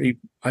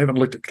haven't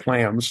looked at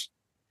clams.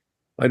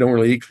 I don't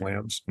really eat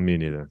clams. Me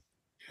neither.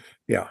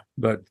 Yeah,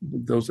 but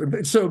those.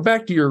 So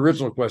back to your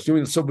original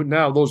question. But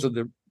now those are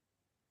the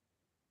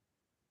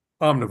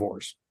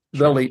omnivores.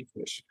 They'll eat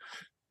fish.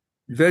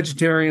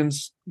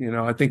 Vegetarians,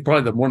 I think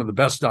probably one of the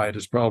best diet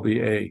is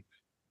probably a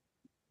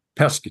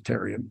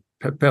pescatarian,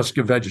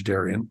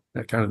 pesca-vegetarian,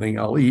 that kind of thing.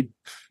 I'll eat.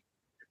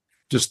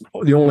 Just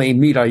the only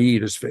meat I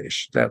eat is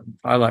fish. That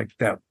I like.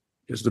 That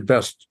is the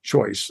best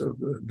choice,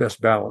 the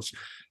best balance.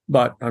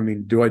 But I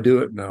mean, do I do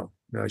it? No,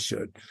 I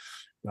should.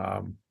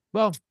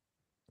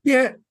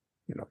 Yeah,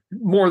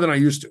 more than I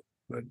used to.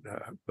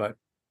 But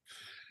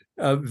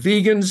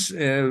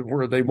vegans,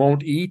 where they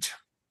won't eat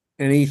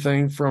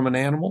anything from an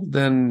animal,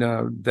 then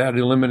that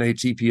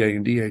eliminates EPA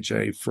and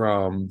DHA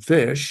from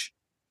fish,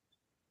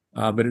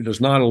 but it does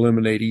not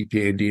eliminate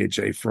EPA and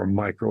DHA from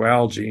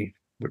microalgae,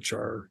 which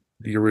are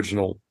the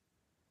original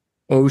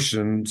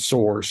ocean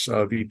source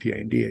of EPA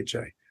and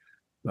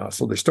DHA.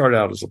 So they start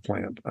out as a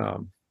plant.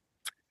 Now,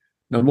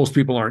 most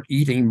people aren't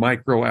eating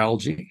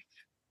microalgae.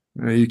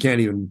 You can't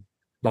even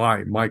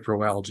buy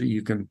microalgae.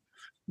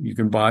 You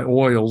can buy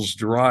oils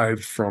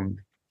derived from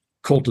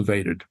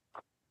cultivated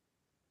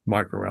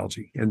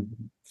microalgae,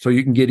 and so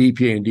you can get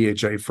EPA and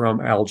DHA from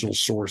algal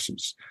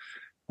sources,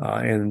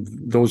 and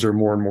those are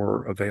more and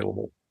more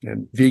available.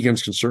 And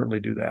vegans can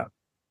certainly do that.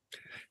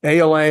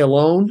 ALA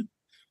alone,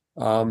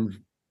 if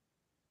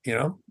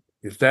you're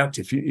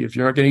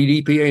not going to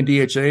eat EPA and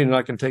DHA and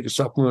not going to take a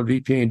supplement of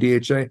EPA and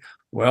DHA,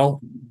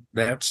 well,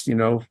 that's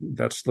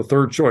the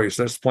third choice.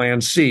 That's plan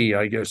C,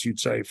 I guess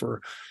you'd say,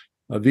 for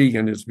a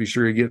vegan, is be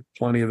sure you get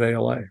plenty of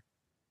ALA.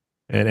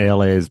 And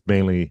ALA is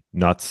mainly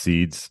nuts,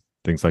 seeds,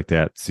 things like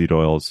that, seed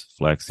oils,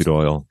 flaxseed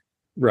oil.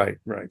 Right.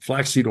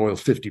 Flaxseed oil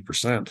is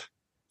 50%.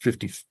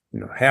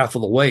 Half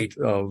of the weight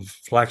of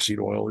flaxseed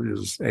oil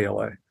is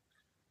ALA.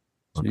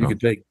 So you could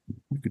take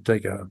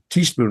a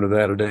teaspoon of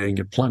that a day and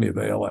get plenty of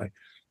ALA.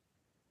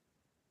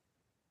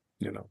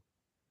 you know.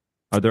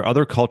 Are there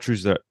other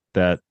cultures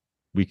that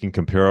we can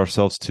compare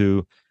ourselves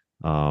to,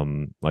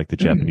 like the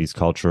Japanese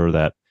culture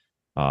that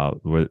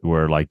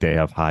where like they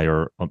have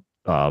higher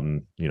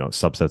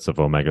subsets of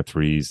omega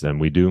 3s than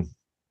we do?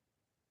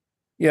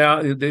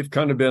 Yeah, they've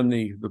kind of been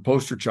the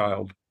poster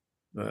child,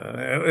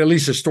 at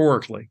least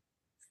historically,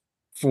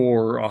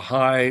 for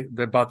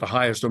about the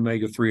highest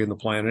omega 3 in the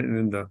planet,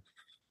 and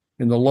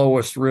in the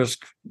lowest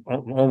risk,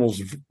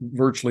 almost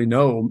virtually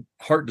no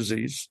heart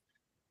disease,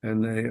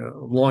 and the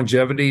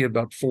longevity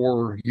about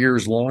 4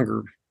 years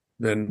longer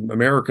than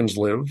Americans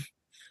live.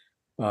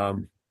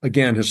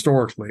 Again,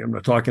 historically, I'm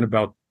not talking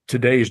about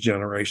today's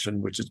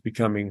generation, which is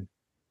becoming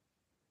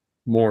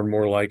more and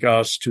more like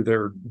us to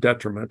their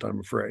detriment, I'm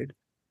afraid.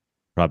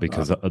 Probably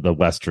because of our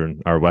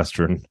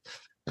Western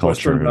culture.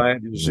 Western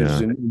diet is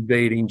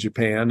invading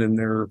Japan, and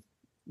their,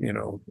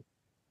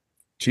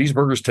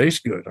 cheeseburgers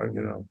taste good.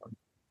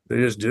 They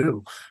just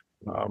do.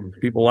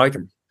 People like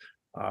them.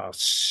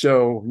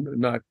 So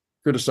not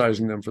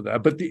criticizing them for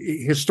that, but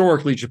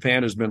historically,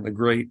 Japan has been the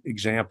great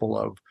example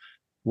of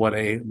what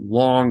a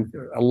lifelong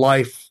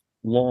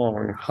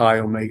high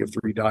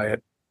omega-3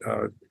 diet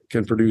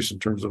can produce in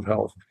terms of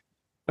health.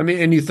 I mean,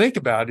 and you think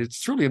about it, it's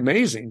truly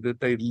amazing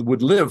that they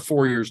would live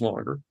 4 years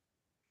longer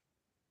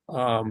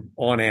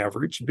on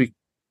average,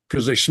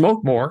 because they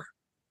smoke more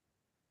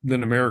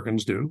than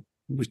Americans do.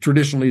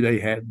 Traditionally,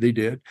 they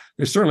did.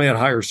 They certainly had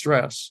higher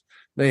stress.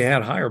 They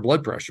had higher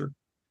blood pressure,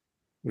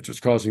 which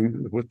was causing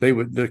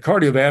the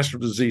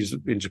cardiovascular disease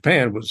in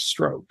Japan was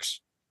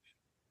strokes,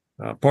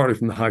 partly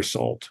from the high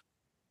salt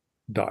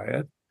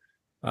diet.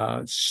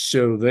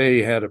 So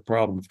they had a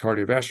problem with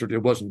cardiovascular.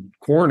 It wasn't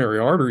coronary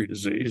artery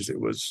disease. It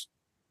was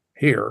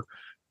here,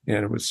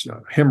 and it was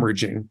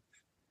hemorrhaging,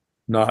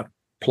 not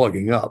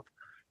plugging up.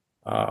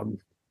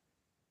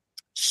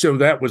 So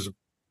that was a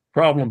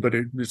problem, but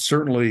it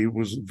certainly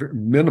was very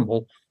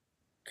minimal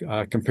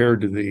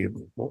compared to the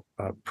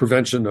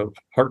prevention of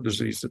heart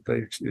disease that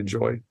they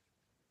enjoyed.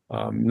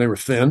 They were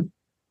thin,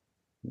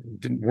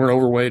 weren't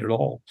overweight at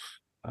all.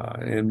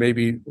 And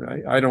maybe,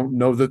 I don't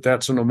know that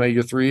that's an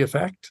omega-3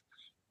 effect.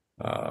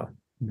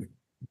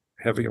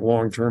 Having a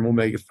long-term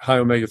high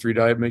omega-3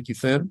 diet make you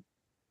thin.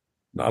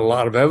 Not a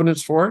lot of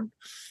evidence for it,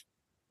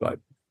 but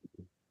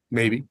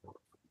maybe.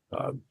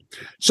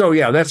 So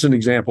yeah, that's an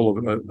example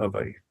of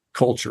a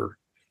culture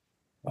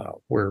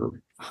where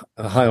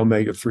a high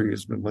omega-3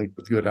 has been linked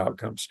with good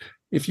outcomes.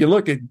 If you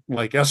look at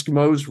like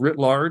Eskimos writ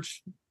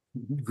large,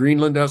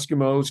 Greenland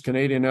Eskimos,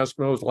 Canadian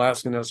Eskimos,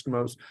 Alaskan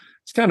Eskimos,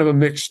 it's kind of a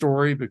mixed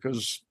story,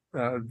 because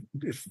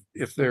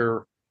if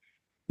they're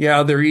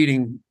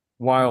eating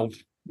wild,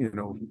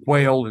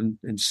 whale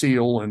and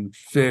seal and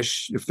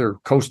fish if they're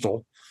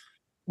coastal.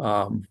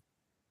 But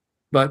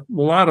a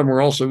lot of them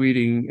are also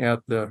eating at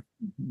the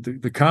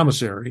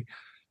commissary,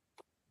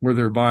 where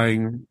they're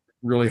buying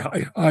really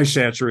high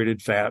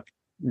saturated fat,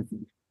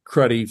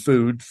 cruddy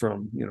food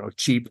from,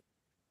 cheap.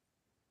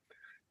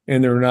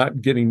 And they're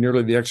not getting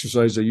nearly the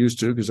exercise they used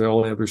to, because they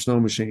all have their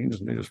snow machines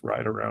and they just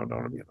ride around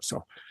on them,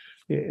 So,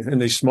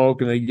 and they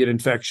smoke and they get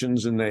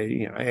infections, and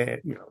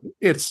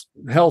it's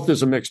health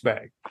is a mixed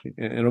bag,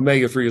 and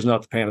omega-3 is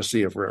not the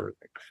panacea for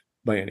everything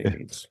by any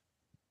means.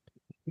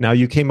 Now,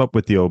 you came up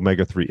with the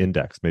omega-3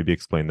 index. Maybe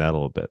explain that a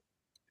little bit.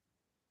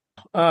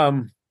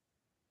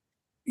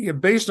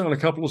 Based on a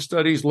couple of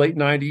studies, late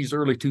 90s,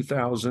 early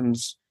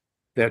 2000s,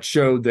 that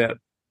showed that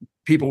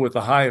people with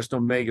the highest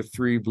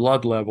omega-3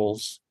 blood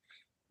levels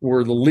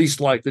were the least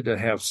likely to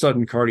have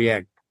sudden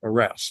cardiac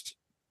arrest,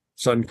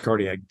 sudden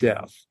cardiac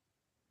death.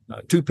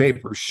 Two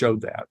papers showed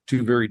that,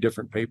 two very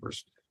different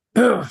papers.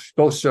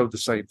 Both showed the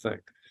same thing.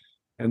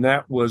 And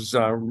that was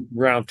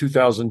around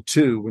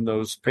 2002 when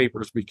those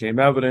papers became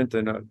evident.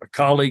 And a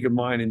colleague of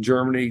mine in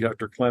Germany,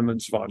 Dr.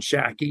 Clemens von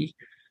Schacke,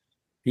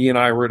 he and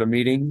I were at a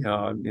meeting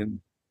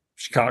in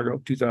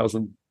Chicago,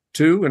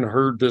 2002, and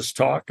heard this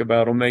talk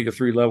about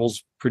omega-3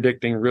 levels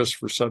predicting risk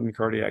for sudden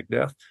cardiac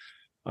death,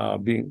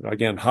 being,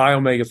 again, high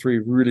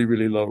omega-3, really,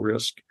 really low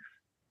risk.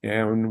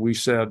 And we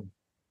said,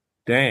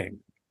 dang,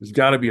 there's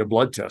got to be a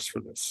blood test for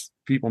this.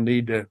 People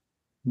need to,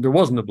 there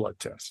wasn't a blood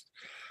test.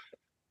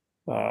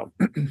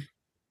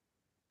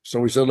 So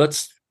we said,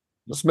 let's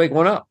make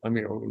one up. I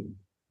mean,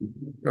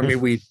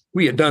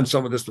 we had done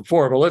some of this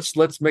before, but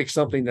let's make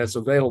something that's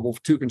available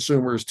to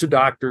consumers, to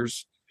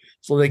doctors,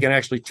 so they can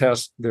actually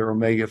test their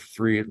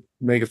omega-3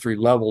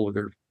 level of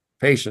their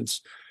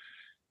patients.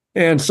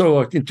 And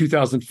so in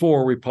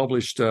 2004, we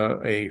published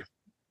a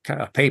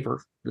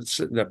paper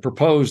that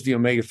proposed the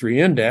omega-3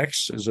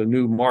 index as a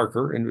new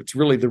marker, and it's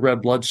really the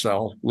red blood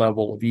cell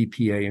level of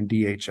EPA and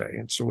DHA.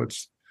 And so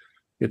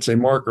it's a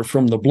marker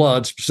from the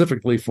blood,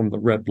 specifically from the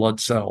red blood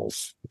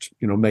cells, which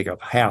make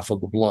up half of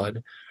the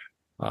blood,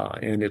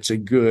 and it's a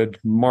good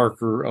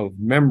marker of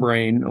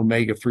membrane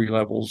omega-3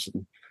 levels,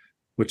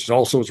 which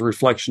also is a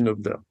reflection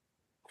of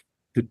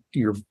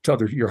your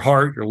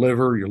heart, your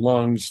liver, your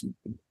lungs,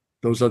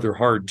 those other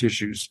hard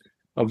tissues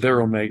of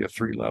their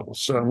omega-3 levels.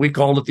 So we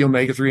called it the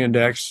omega-3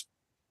 index.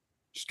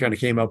 Just kind of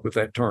came up with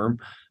that term.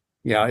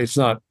 Yeah,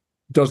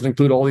 doesn't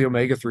include all the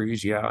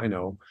omega-3s. Yeah, I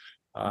know.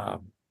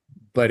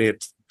 But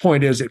its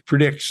point is it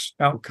predicts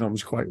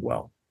outcomes quite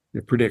well.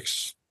 It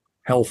predicts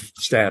health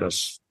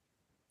status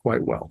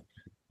quite well.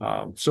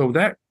 So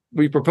that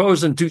we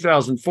proposed in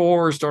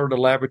 2004, started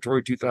a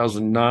laboratory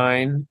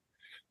 2009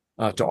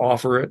 to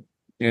offer it,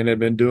 and have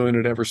been doing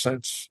it ever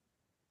since.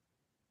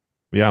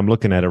 Yeah, I'm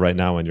looking at it right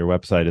now on your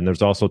website, and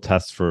there's also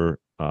tests for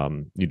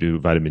you do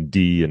vitamin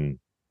D and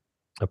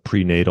a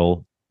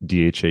prenatal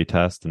DHA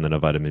test, and then a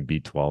vitamin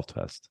B12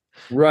 test.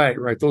 Right.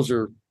 Those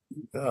are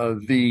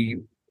the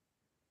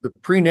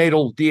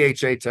prenatal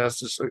DHA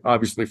test is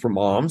obviously for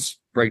moms,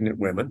 pregnant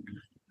women,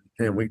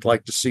 and we'd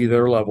like to see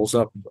their levels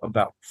up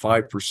about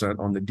 5%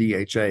 on the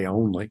DHA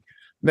only.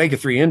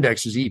 Omega-3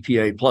 index is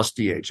EPA plus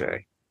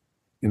DHA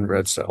in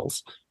red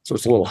cells, so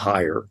it's a little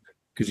higher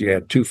because you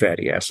add two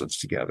fatty acids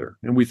together.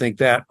 And we think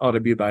that ought to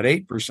be about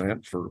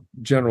 8% for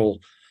general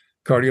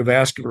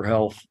cardiovascular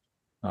health,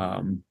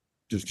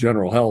 just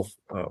general health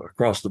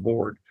across the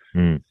board.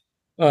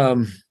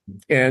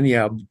 And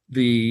yeah,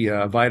 the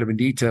vitamin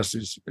D test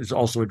is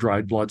also a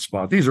dried blood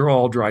spot. These are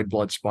all dried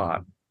blood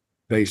spot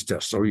based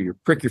tests. So you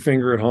prick your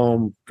finger at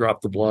home,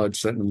 drop the blood,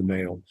 send it in the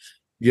mail,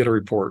 get a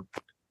report.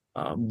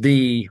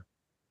 The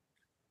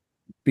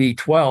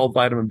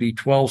vitamin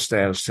B12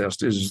 status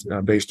test is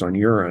based on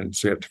urine.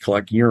 So you have to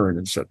collect urine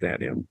and set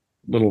that in.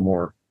 A little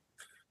more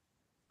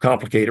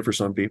complicated for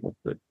some people,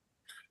 but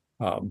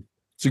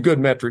it's a good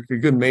metric, a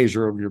good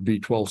measure of your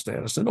B12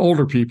 status. And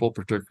older people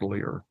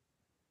particularly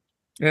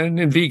and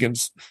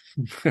vegans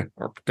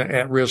are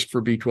at risk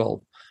for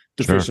B12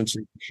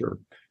 deficiency, sure.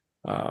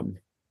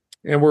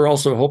 And we're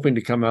also hoping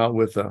to come out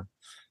with a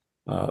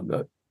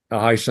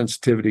high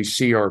sensitivity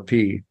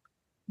CRP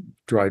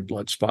dried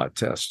blood spot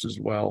test as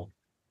well.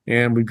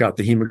 And we've got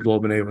the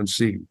hemoglobin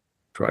A1C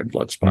dried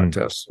blood spot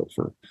test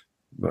for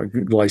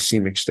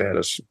glycemic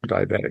status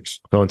diabetics.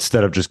 So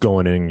instead of just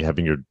going in and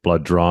having your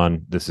blood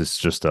drawn, this is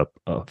just a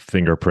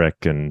finger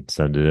prick and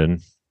send it in.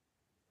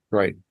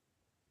 Right.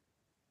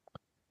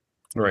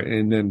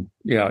 And then,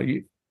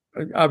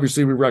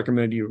 obviously we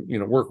recommend you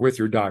work with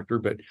your doctor,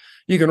 but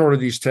you can order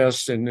these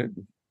tests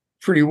and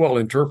pretty well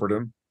interpret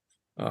them.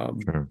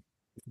 Sure.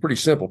 Pretty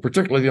simple,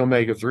 particularly the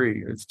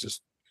omega-3. It's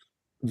just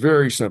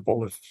very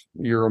simple. If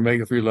your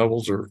omega-3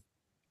 levels are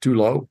too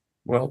low,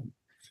 well,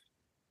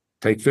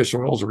 take fish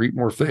oils or eat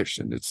more fish.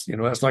 And it's,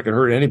 that's not going to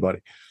hurt anybody.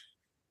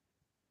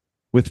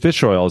 With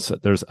fish oils,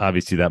 there's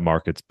obviously that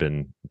market's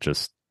been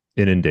just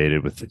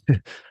inundated with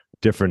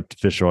different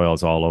fish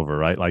oils all over,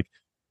 right? Like,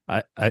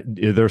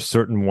 there's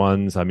certain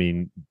ones. I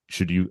mean,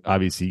 you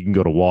can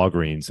go to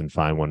Walgreens and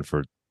find one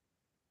for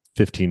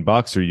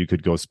 $15, or you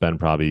could go spend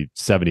probably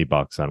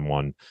 $70 on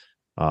one,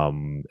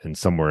 and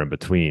somewhere in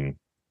between.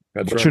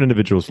 What should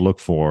individuals look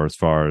for as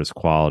far as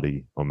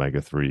quality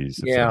omega-3s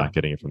if they're not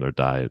getting it from their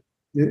diet?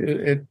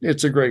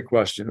 It's a great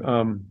question.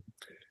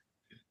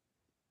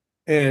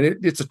 And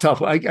it's a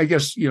tough, I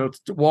guess,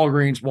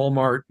 Walgreens,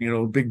 Walmart,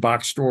 big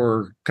box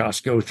store,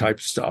 Costco type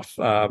stuff.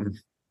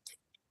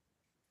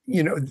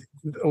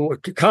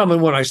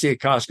 Common one I see at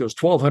Costco is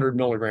 1,200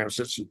 milligrams.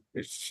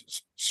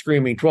 It's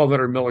screaming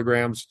 1,200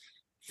 milligrams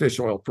fish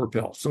oil per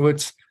pill. So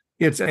it's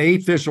a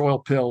fish oil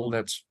pill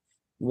that's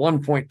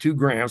 1.2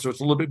 grams. So it's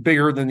a little bit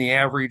bigger than the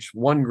average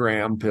 1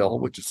 gram pill,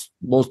 which is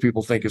most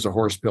people think is a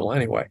horse pill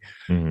anyway.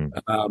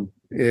 Mm-hmm.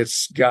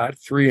 It's got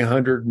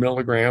 300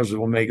 milligrams of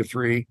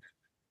omega-3.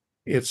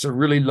 It's a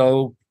really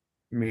low,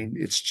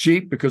 it's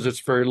cheap because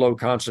it's very low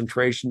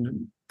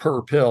concentration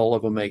per pill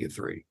of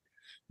omega-3.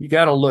 You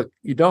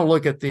don't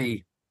look at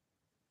the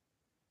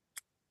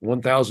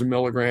 1,000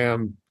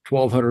 milligram,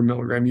 1,200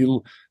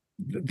 milligram.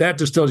 That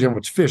just tells you how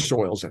much fish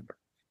oil's in there,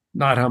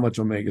 not how much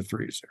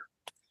omega-3 is there.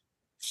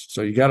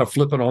 So you got to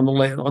flip it on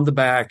the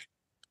back,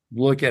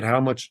 look at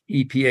how much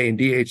EPA and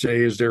DHA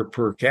is there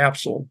per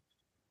capsule,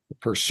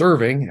 per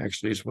serving,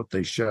 actually is what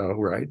they show,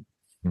 right?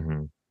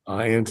 Mm-hmm.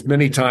 And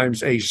many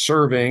times a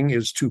serving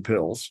is 2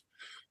 pills.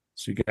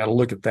 So you got to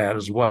look at that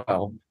as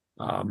well.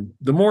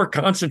 The more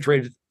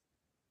concentrated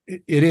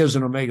it is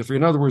in omega-3.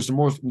 In other words, the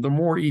more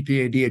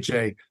EPA,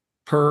 DHA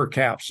per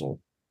capsule,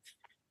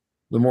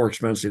 the more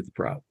expensive the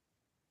product.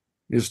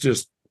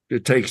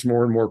 It takes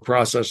more and more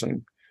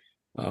processing.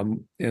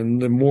 And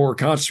the more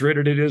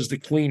concentrated it is, the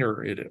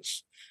cleaner it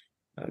is.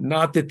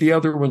 Not that the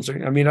other ones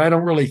are, I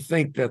don't really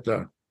think that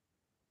the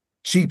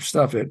cheap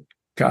stuff at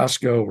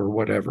Costco or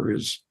whatever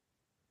is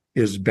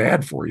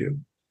bad for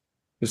you.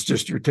 It's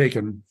just you're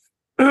taking,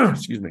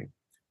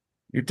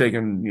 you're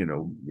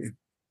taking,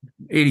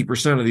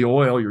 80% of the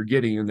oil you're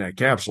getting in that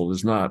capsule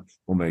is not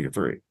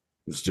omega-3.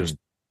 It's just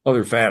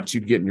other fats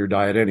you'd get in your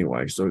diet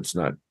anyway. So it's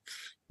not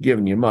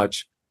giving you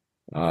much.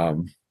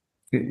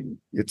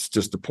 It's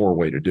just a poor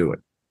way to do it.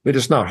 But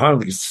it's not, I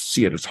don't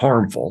see it as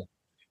harmful.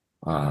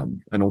 I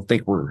don't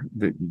think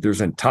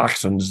there's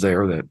toxins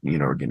there that,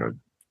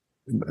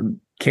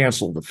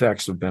 cancel the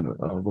effects of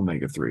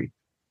omega-3.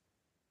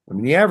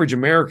 The average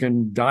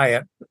American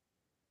diet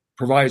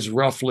provides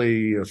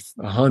roughly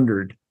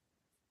 100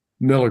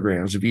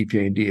 milligrams of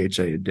EPA and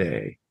DHA a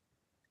day.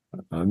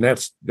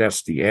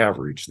 That's the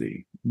average.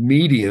 The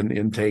median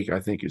intake, I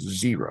think, is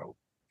 0.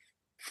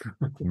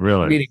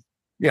 Really? Meaning,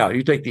 yeah,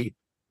 you take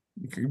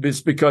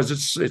it's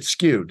because it's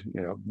skewed.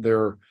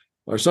 There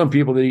are some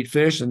people that eat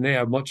fish and they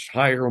have much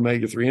higher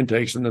omega-3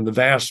 intakes, and then the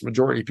vast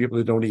majority of people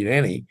that don't eat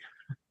any.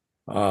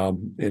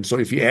 And so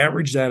if you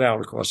average that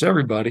out across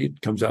everybody,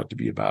 it comes out to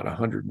be about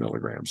 100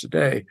 milligrams a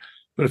day.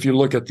 But if you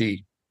look at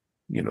the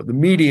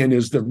median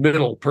is the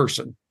middle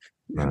person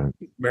in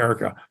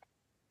America,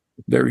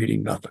 they're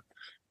eating nothing.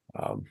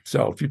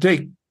 So if you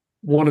take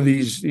one of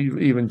these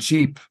even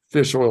cheap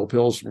fish oil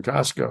pills from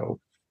Costco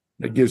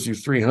that gives you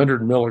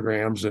 300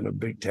 milligrams in a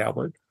big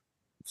tablet,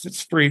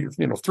 it's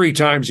three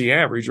times the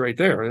average right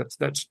there.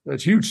 That's a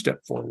huge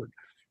step forward.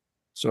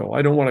 So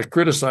I don't want to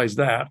criticize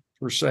that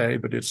per se,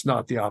 but it's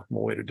not the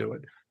optimal way to do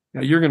it.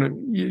 Now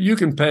you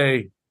can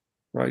pay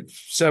right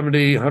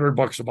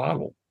 $70-100 a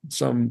bottle.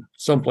 Some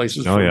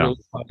places for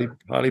really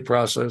highly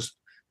processed.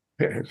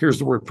 Here's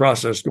the word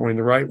processed going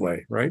the right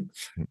way, right?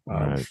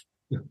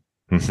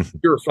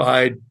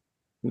 Purified,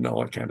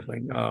 that kind of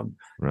thing.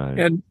 Right.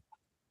 And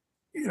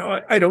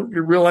I don't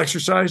get real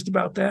exercised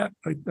about that.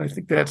 I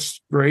think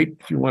that's great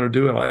if you want to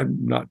do it.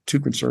 I'm not too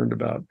concerned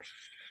about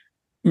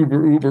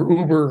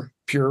uber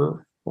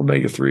pure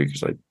omega-3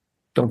 because I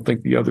don't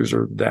think the others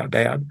are that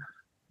bad.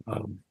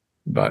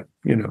 But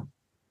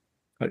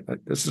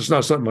this is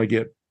not something I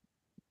get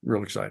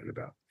real excited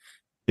about.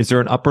 Is there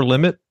an upper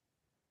limit?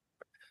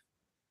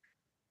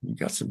 You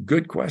got some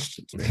good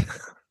questions, man.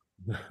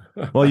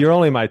 Well, you're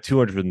only my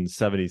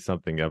 270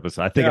 something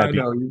episode. I think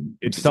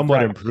it's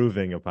somewhat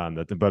improving upon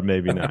that, but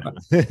maybe not.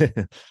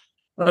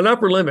 An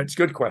upper limit's a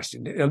good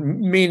question.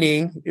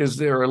 Meaning, is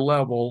there a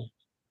level,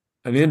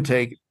 an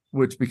intake,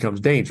 which becomes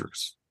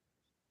dangerous?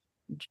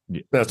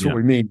 That's what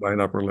we mean by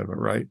an upper limit,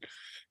 right?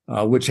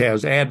 Which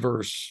has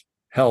adverse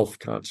health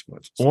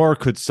consequences. Or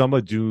could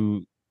someone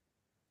do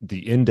the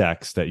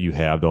index that you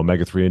have, the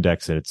omega-3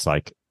 index, and it's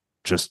like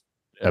just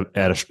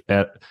at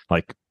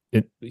like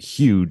a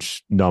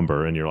huge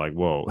number, and you're like,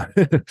 whoa,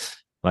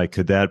 like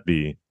could that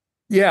be?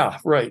 Yeah,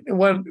 right.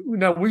 Well,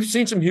 now we've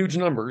seen some huge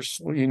numbers.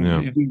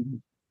 You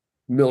do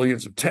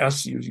millions of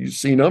tests, you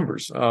see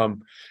numbers.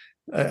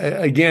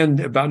 Again,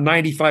 about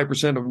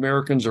 95% of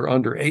Americans are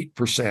under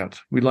 8%.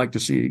 We'd like to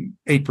see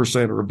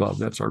 8% or above.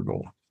 That's our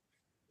goal.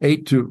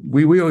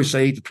 We always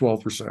say 8 to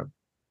 12%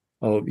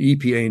 of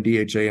EPA and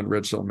DHA and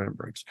red cell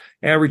membranes.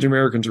 Average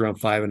Americans around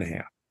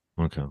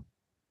 5.5.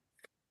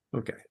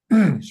 Okay.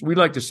 So we'd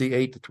like to see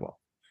 8 to 12.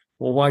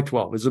 Well, why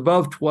 12? Is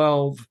above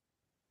 12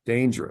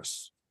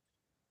 dangerous?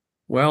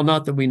 Well,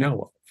 not that we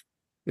know of.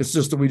 It's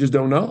just that we just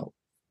don't know.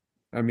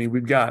 I mean,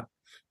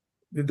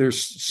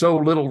 there's so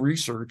little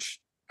research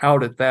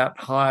out at that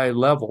high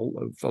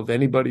level of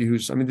anybody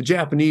the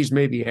Japanese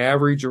maybe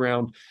average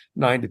around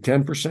 9 to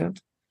 10%.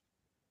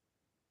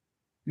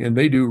 And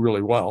they do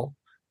really well.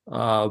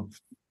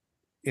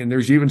 And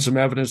there's even some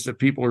evidence that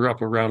people are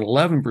up around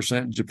 11%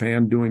 in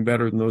Japan doing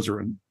better than those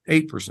are in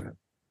 8%.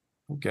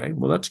 Okay,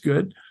 well, that's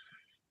good.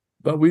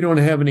 But we don't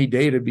have any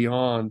data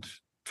beyond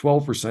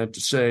 12% to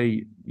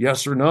say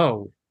yes or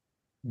no,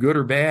 good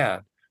or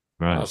bad.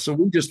 Right. So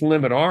we just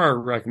limit our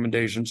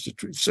recommendations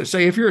to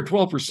say if you're at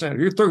 12%,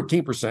 you're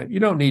 13%, you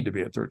don't need to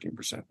be at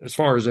 13%, as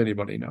far as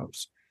anybody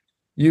knows.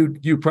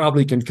 You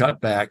probably can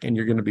cut back and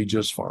you're going to be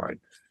just fine.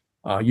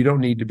 You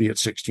don't need to be at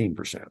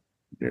 16%.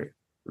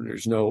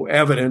 There's no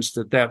evidence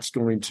that that's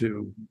going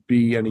to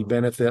be any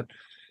benefit,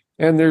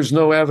 and there's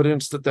no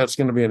evidence that that's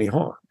going to be any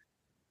harm.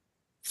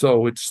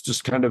 So it's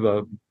just kind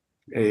of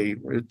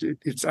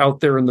it's out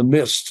there in the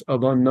mist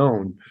of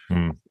unknown.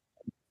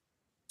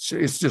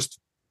 It's just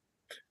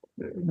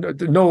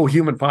no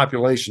human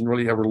population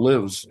really ever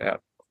lives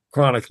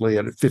chronically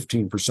at a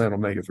 15%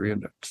 omega-3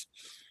 index.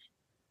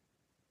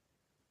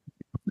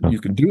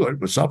 You can do it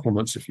with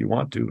supplements if you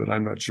want to, but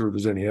I'm not sure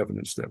there's any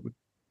evidence that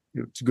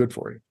it's good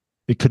for you.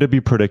 Could it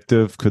be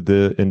predictive? Could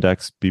the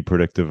index be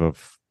predictive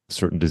of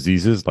certain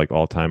diseases like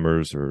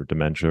Alzheimer's or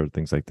dementia or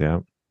things like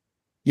that?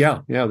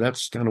 Yeah,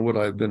 that's kind of what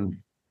I've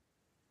been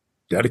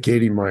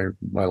dedicating my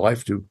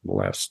life to the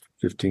last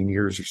 15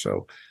 years or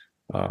so.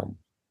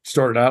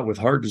 Started out with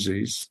heart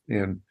disease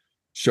and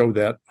showed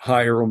that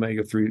higher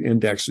omega-3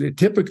 index. It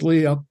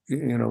typically up,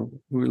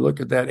 we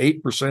look at that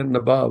 8% and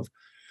above.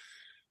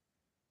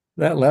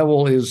 That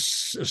level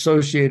is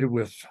associated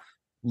with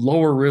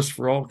lower risk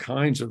for all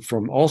kinds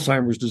from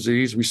Alzheimer's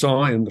disease. We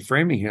saw in the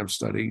Framingham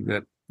study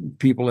that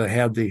people that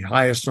had the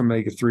highest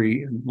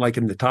omega-3, like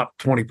in the top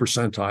 20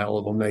 percentile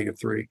of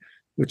omega-3,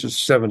 which is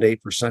 7 to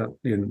 8%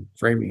 in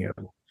Framingham,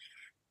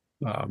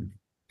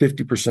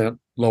 50%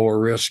 lower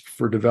risk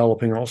for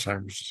developing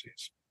Alzheimer's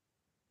disease.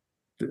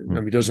 I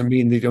mean, it doesn't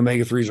mean the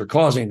omega-3s are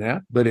causing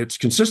that, but it's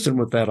consistent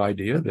with that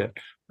idea that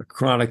a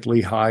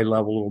chronically high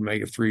level of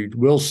omega-3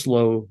 will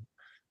slow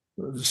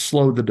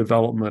the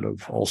development of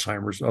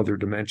Alzheimer's, other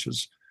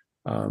dementias.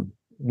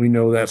 We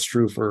know that's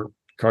true for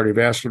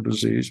cardiovascular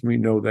disease. We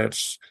know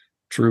that's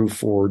true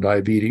for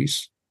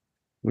diabetes.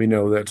 We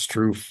know that's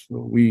true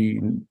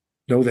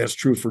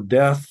for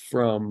death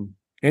from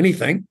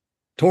anything,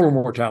 total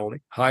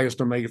mortality, highest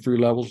omega-3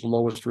 levels, the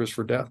lowest risk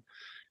for death,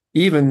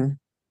 even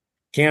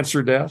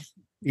cancer death,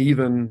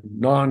 even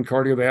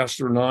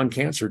non-cardiovascular,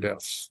 non-cancer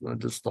deaths.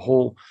 Just the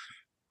whole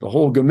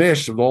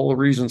gamish of all the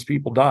reasons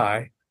people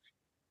die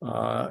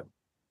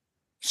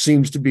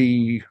seems to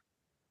be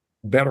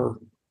better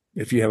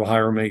if you have a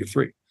higher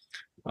omega-3.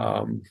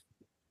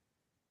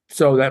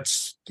 So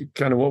that's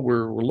kind of what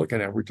we're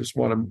looking at. We just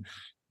want to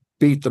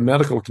beat the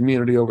medical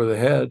community over the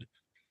head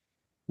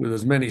with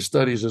as many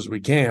studies as we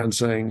can,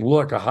 saying,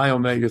 look, a high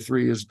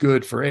omega-3 is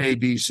good for A,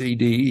 B, C,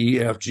 D, E,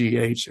 F, G,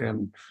 H.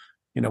 And,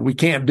 we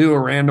can't do a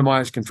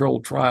randomized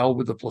controlled trial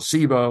with a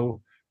placebo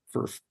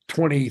for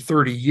 20,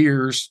 30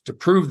 years to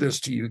prove this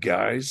to you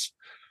guys.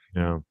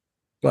 Yeah.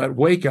 But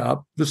wake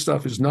up, this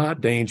stuff is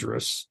not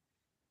dangerous.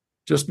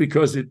 Just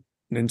because it,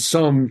 in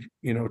some,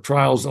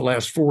 trials that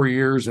last 4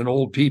 years in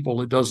old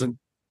people, it doesn't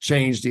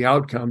change the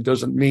outcome,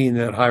 doesn't mean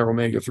that higher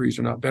omega-3s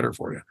are not better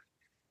for you.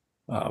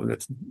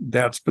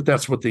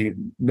 That's what the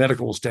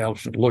medical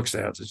establishment looks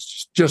at.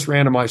 It's just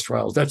randomized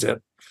trials. That's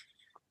it.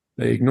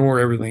 They ignore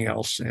everything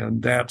else.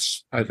 And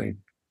that's, I think,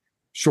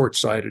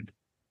 short-sighted,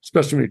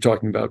 especially when you're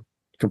talking about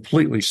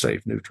completely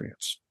safe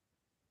nutrients.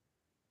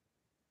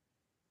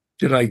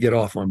 Did I get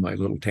off on my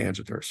little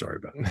tangent there? Sorry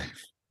about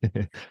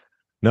that.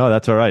 No,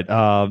 that's all right.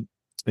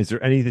 Is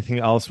there anything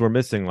else we're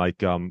missing?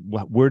 Like,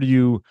 where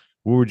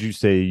would you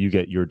say you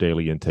get your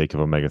daily intake of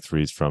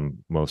omega-3s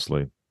from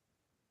mostly?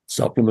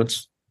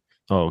 Supplements.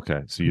 Oh,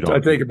 okay. So you don't. I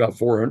take about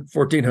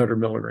 1,400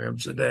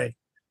 milligrams a day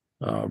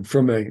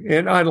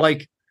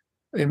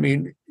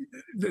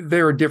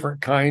there are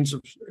different kinds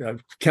of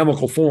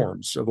chemical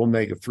forms of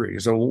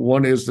omega-3. So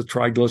one is the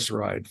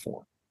triglyceride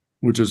form,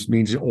 which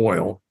means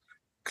oil,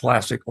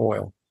 classic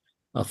oil.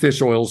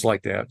 Fish oils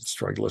like that, it's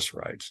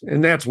triglycerides.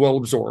 And that's well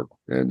absorbed,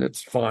 and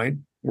it's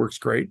fine, works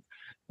great.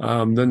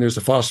 Then there's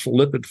a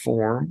phospholipid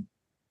form,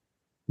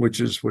 which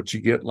is what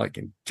you get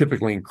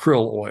typically in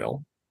krill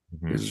oil,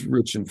 is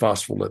rich in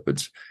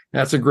phospholipids.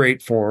 That's a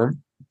great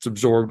form. It's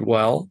absorbed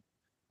well.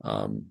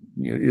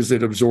 Is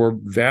it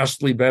absorbed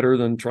vastly better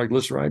than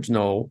triglycerides?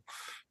 No.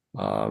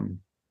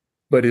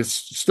 But it's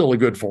still a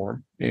good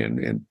form.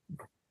 And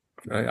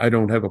I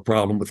don't have a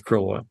problem with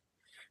krill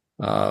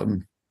oil.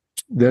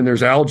 Then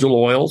there's algal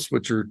oils,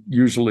 which are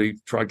usually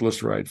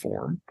triglyceride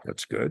form.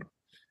 That's good.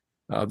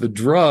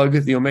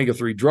 The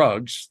omega-3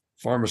 drugs,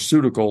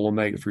 pharmaceutical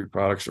omega-3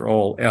 products, are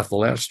all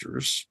ethyl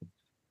esters,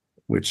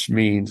 which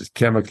means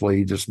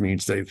chemically just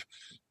means they've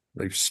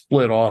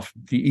split off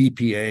the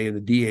EPA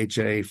and the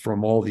DHA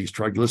from all these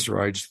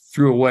triglycerides,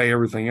 threw away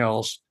everything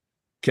else,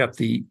 kept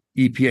the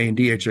EPA and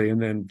DHA,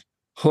 and then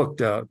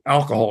hooked an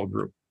alcohol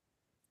group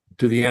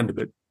to the end of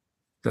it.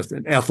 That's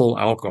an ethyl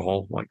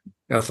alcohol, like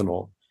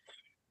ethanol.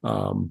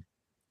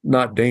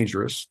 Not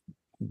dangerous,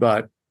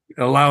 but it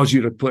allows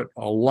you to put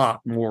a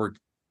lot more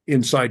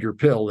inside your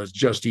pill that's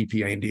just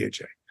EPA and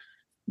DHA.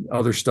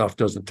 Other stuff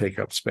doesn't take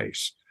up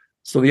space.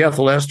 So the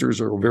ethyl esters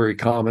are very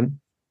common.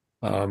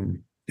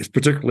 It's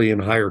particularly in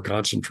higher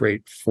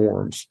concentrate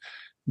forms.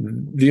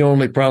 The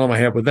only problem I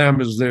have with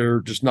them is they're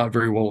just not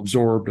very well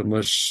absorbed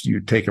unless you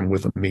take them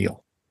with a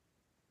meal,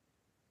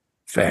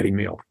 fatty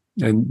meal.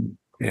 And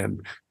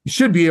you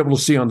should be able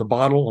to see on the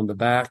bottle on the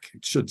back,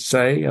 it should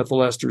say ethyl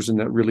esters in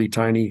that really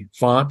tiny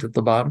font at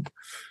the bottom,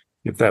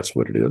 if that's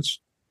what it is.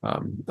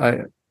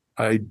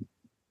 I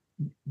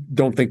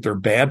don't think they're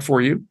bad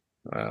for you.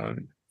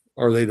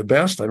 Are they the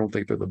best? I don't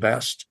think they're the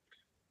best,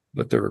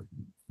 but they're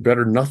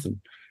better than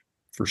nothing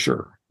for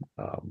sure.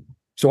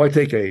 So I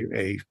take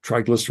a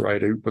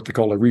triglyceride, what they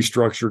call a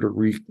restructured or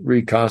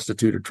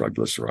reconstituted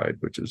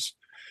triglyceride, which is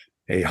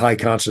a high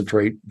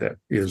concentrate that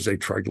is a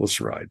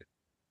triglyceride.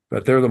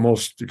 But they're the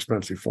most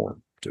expensive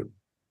form too.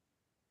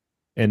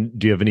 And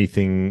do you have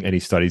any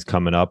studies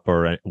coming up,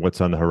 or what's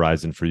on the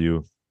horizon for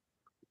you?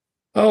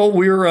 Oh,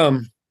 we're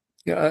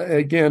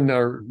again,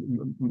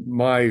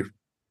 my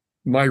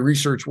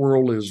research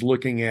world is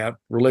looking at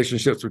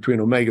relationships between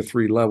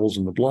omega-3 levels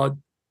in the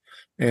blood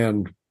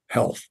and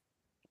health.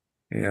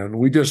 And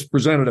we just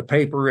presented a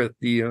paper at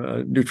the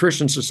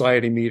Nutrition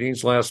Society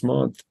meetings last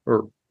month.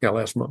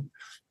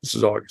 This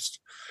is August.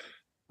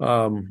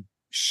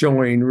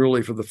 Showing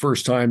really for the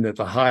first time that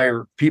the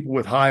higher people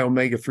with high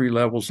omega-3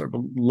 levels have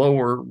a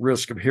lower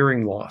risk of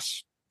hearing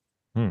loss.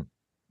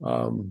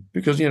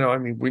 Because, the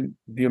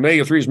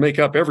omega-3s make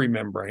up every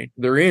membrane.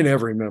 They're in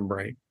every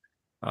membrane.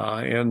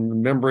 And the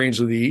membranes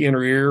of the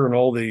inner ear and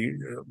all the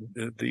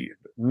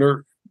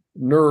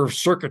nerve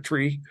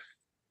circuitry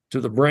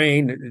to the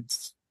brain,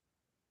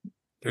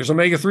 there's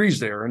omega-3s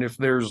there. And if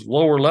there's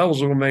lower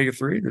levels of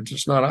omega-3, they're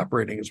just not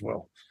operating as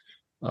well.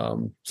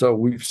 So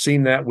we've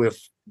seen that with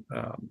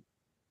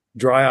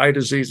dry eye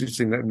disease. We've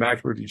seen that in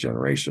macular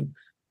degeneration.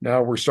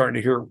 Now we're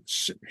starting to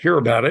hear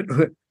about it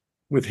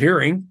with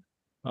hearing.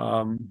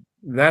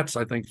 That's,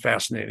 I think,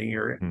 fascinating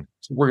area.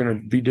 So we're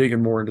going to be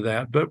digging more into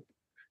that. But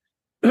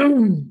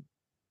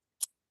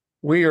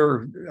we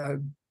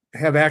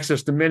have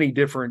access to many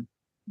different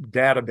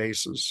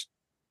databases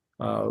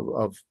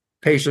of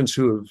patients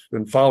who have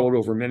been followed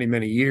over many,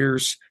 many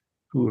years,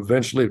 who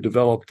eventually have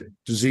developed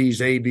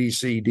disease A, B,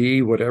 C,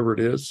 D, whatever it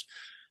is.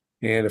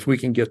 And if we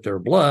can get their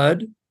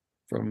blood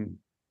from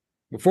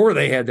before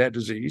they had that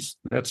disease.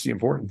 That's the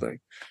important thing.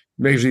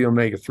 Measure the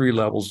omega-3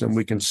 levels, and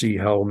we can see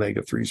how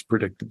omega-3s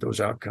predicted those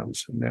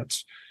outcomes. And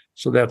that's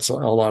a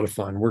lot of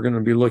fun. We're going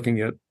to be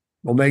looking at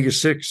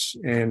omega-6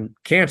 and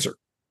cancer.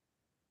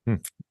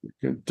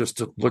 Just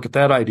to look at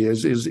that idea.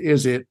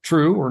 Is it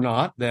true or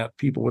not that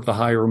people with the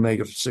higher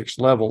omega-6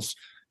 levels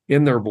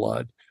in their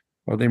blood,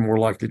 are they more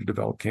likely to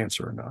develop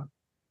cancer or not?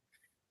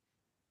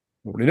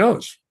 Nobody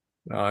knows.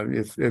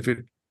 If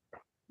it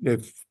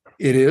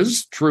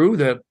is true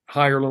that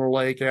higher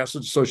linoleic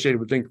acid is associated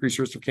with increased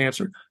risk of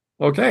cancer,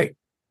 okay,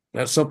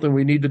 that's something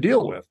we need to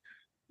deal with.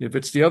 If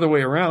it's the other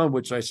way around,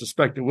 which I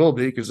suspect it will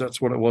be, because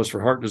that's what it was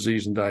for heart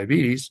disease and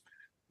diabetes,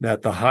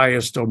 that the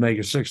highest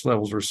omega-6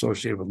 levels are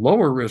associated with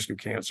lower risk of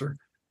cancer,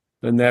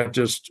 then that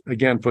just,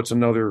 again, puts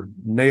another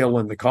nail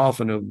in the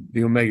coffin of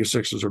the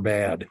omega-6s are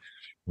bad.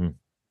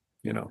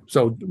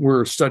 So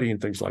we're studying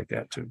things like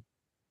that too.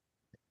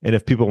 And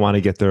if people want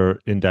to get their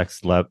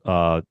index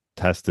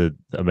tested,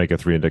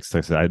 omega-3 index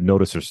tested, I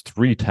noticed there's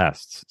 3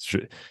 tests.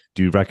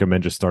 Do you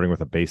recommend just starting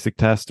with a basic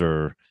test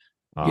or?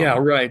 Yeah,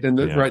 right. And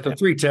the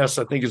 3 tests,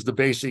 I think, is the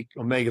basic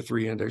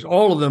omega-3 index.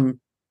 All of them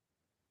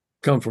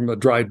come from a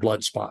dried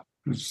blood spot.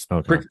 Just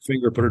prick your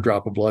finger, put a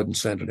drop of blood, and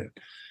send it in.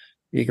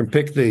 You can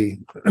pick the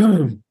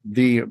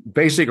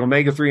basic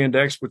omega-3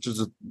 index, which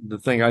is the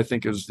thing I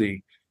think is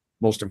the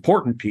most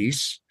important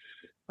piece.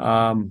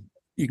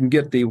 You can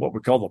get what we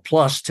call the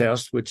plus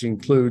test, which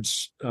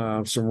includes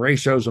some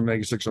ratios,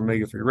 omega-6,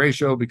 omega-3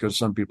 ratio, because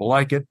some people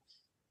like it,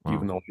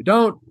 even though they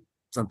don't.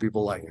 Some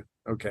people like it.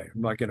 Okay,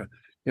 I'm not going to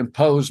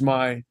impose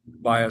my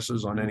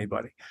biases on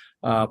anybody.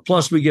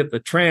 Plus, we get the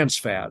trans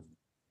fat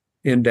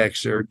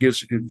index there. It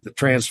gives the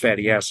trans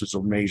fatty acids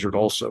are measured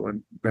also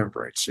in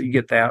membranes. So you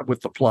get that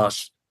with the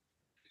plus.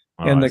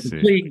 And the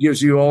complete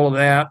gives you all of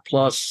that,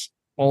 plus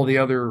all the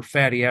other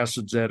fatty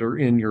acids that are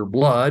in your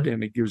blood,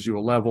 and it gives you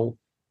a level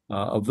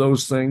of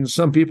those things.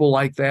 Some people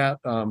like that.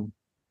 I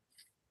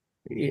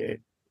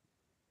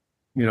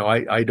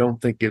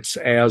don't think it's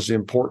as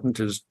important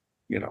as,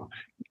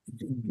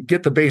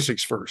 get the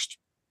basics first.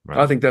 Right.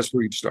 I think that's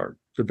where you'd start,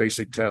 the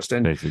basic test.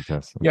 And basic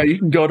test. Okay. Yeah, you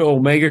can go to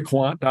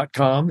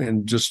omegaquant.com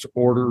and just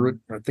order it.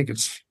 I think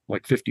it's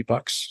like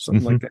 $50,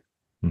 something like that.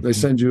 They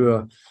send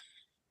you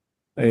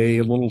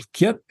a little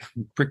kit,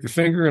 prick your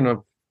finger and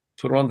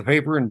put it on the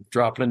paper and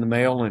drop it in the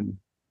mail. And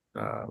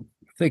I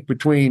think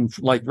between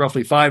like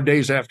roughly 5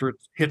 days after it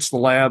hits the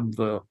lab,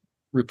 the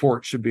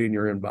report should be in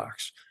your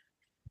inbox.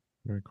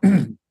 Very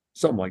cool.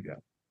 Something like that.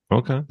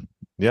 Okay.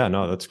 Yeah,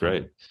 no, that's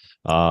great.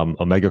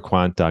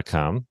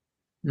 Omegaquant.com.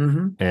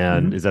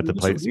 And is that the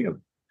place?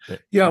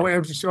 Yeah, I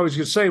was going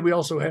to say we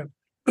also have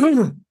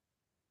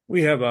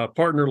we have a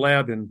partner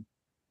lab in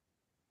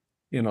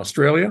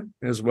Australia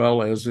as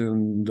well as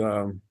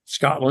in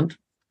Scotland,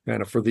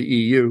 kind of for the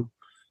EU.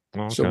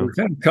 Okay. So we're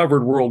kind of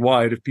covered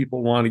worldwide. If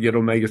people want to get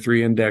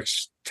omega-3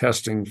 index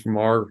testing from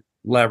our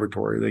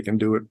laboratory, they can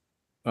do it.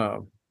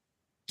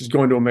 Just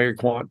go into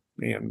OmegaQuant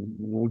and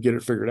we'll get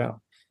it figured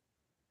out.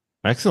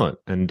 Excellent.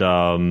 And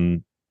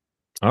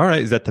all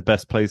right, is that the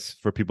best place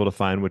for people to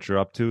find what you're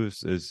up to?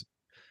 Is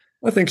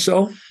I think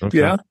so. Okay.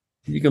 Yeah,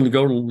 you can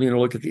go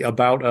look at the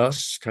About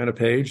Us kind of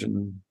page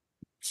and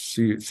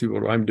see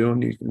what I'm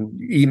doing. You can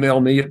email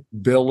me at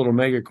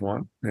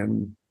bill@omegaquant,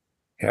 and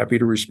happy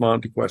to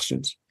respond to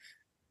questions.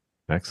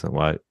 Excellent.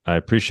 Well, I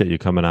appreciate you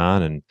coming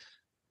on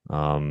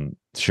and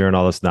sharing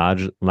all this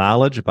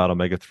knowledge about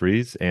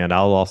omega-3s, and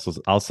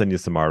I'll send you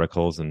some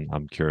articles, and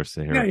I'm curious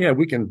to hear. Yeah,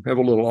 we can have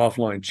a little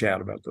offline chat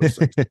about those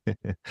things.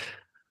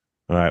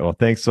 All right. Well,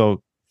 thanks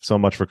so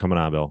much for coming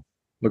on, Bill.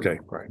 Okay,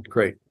 Brian.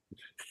 Great.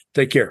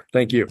 Take care.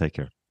 Thank you. Take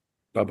care.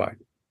 Bye-bye.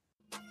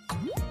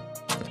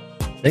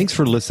 Thanks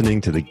for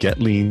listening to the Get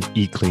Lean,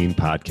 Eat Clean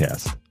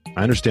podcast.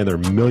 I understand there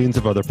are millions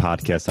of other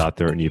podcasts out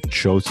there, and you've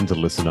chosen to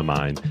listen to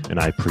mine, and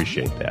I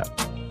appreciate that.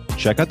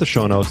 Check out the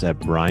show notes at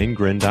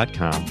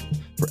briangrin.com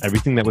for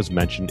everything that was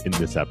mentioned in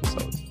this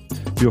episode.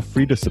 Feel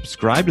free to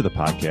subscribe to the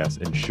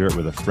podcast and share it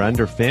with a friend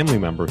or family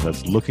member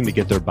that's looking to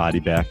get their body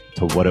back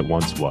to what it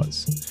once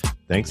was.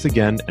 Thanks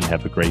again, and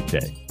have a great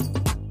day.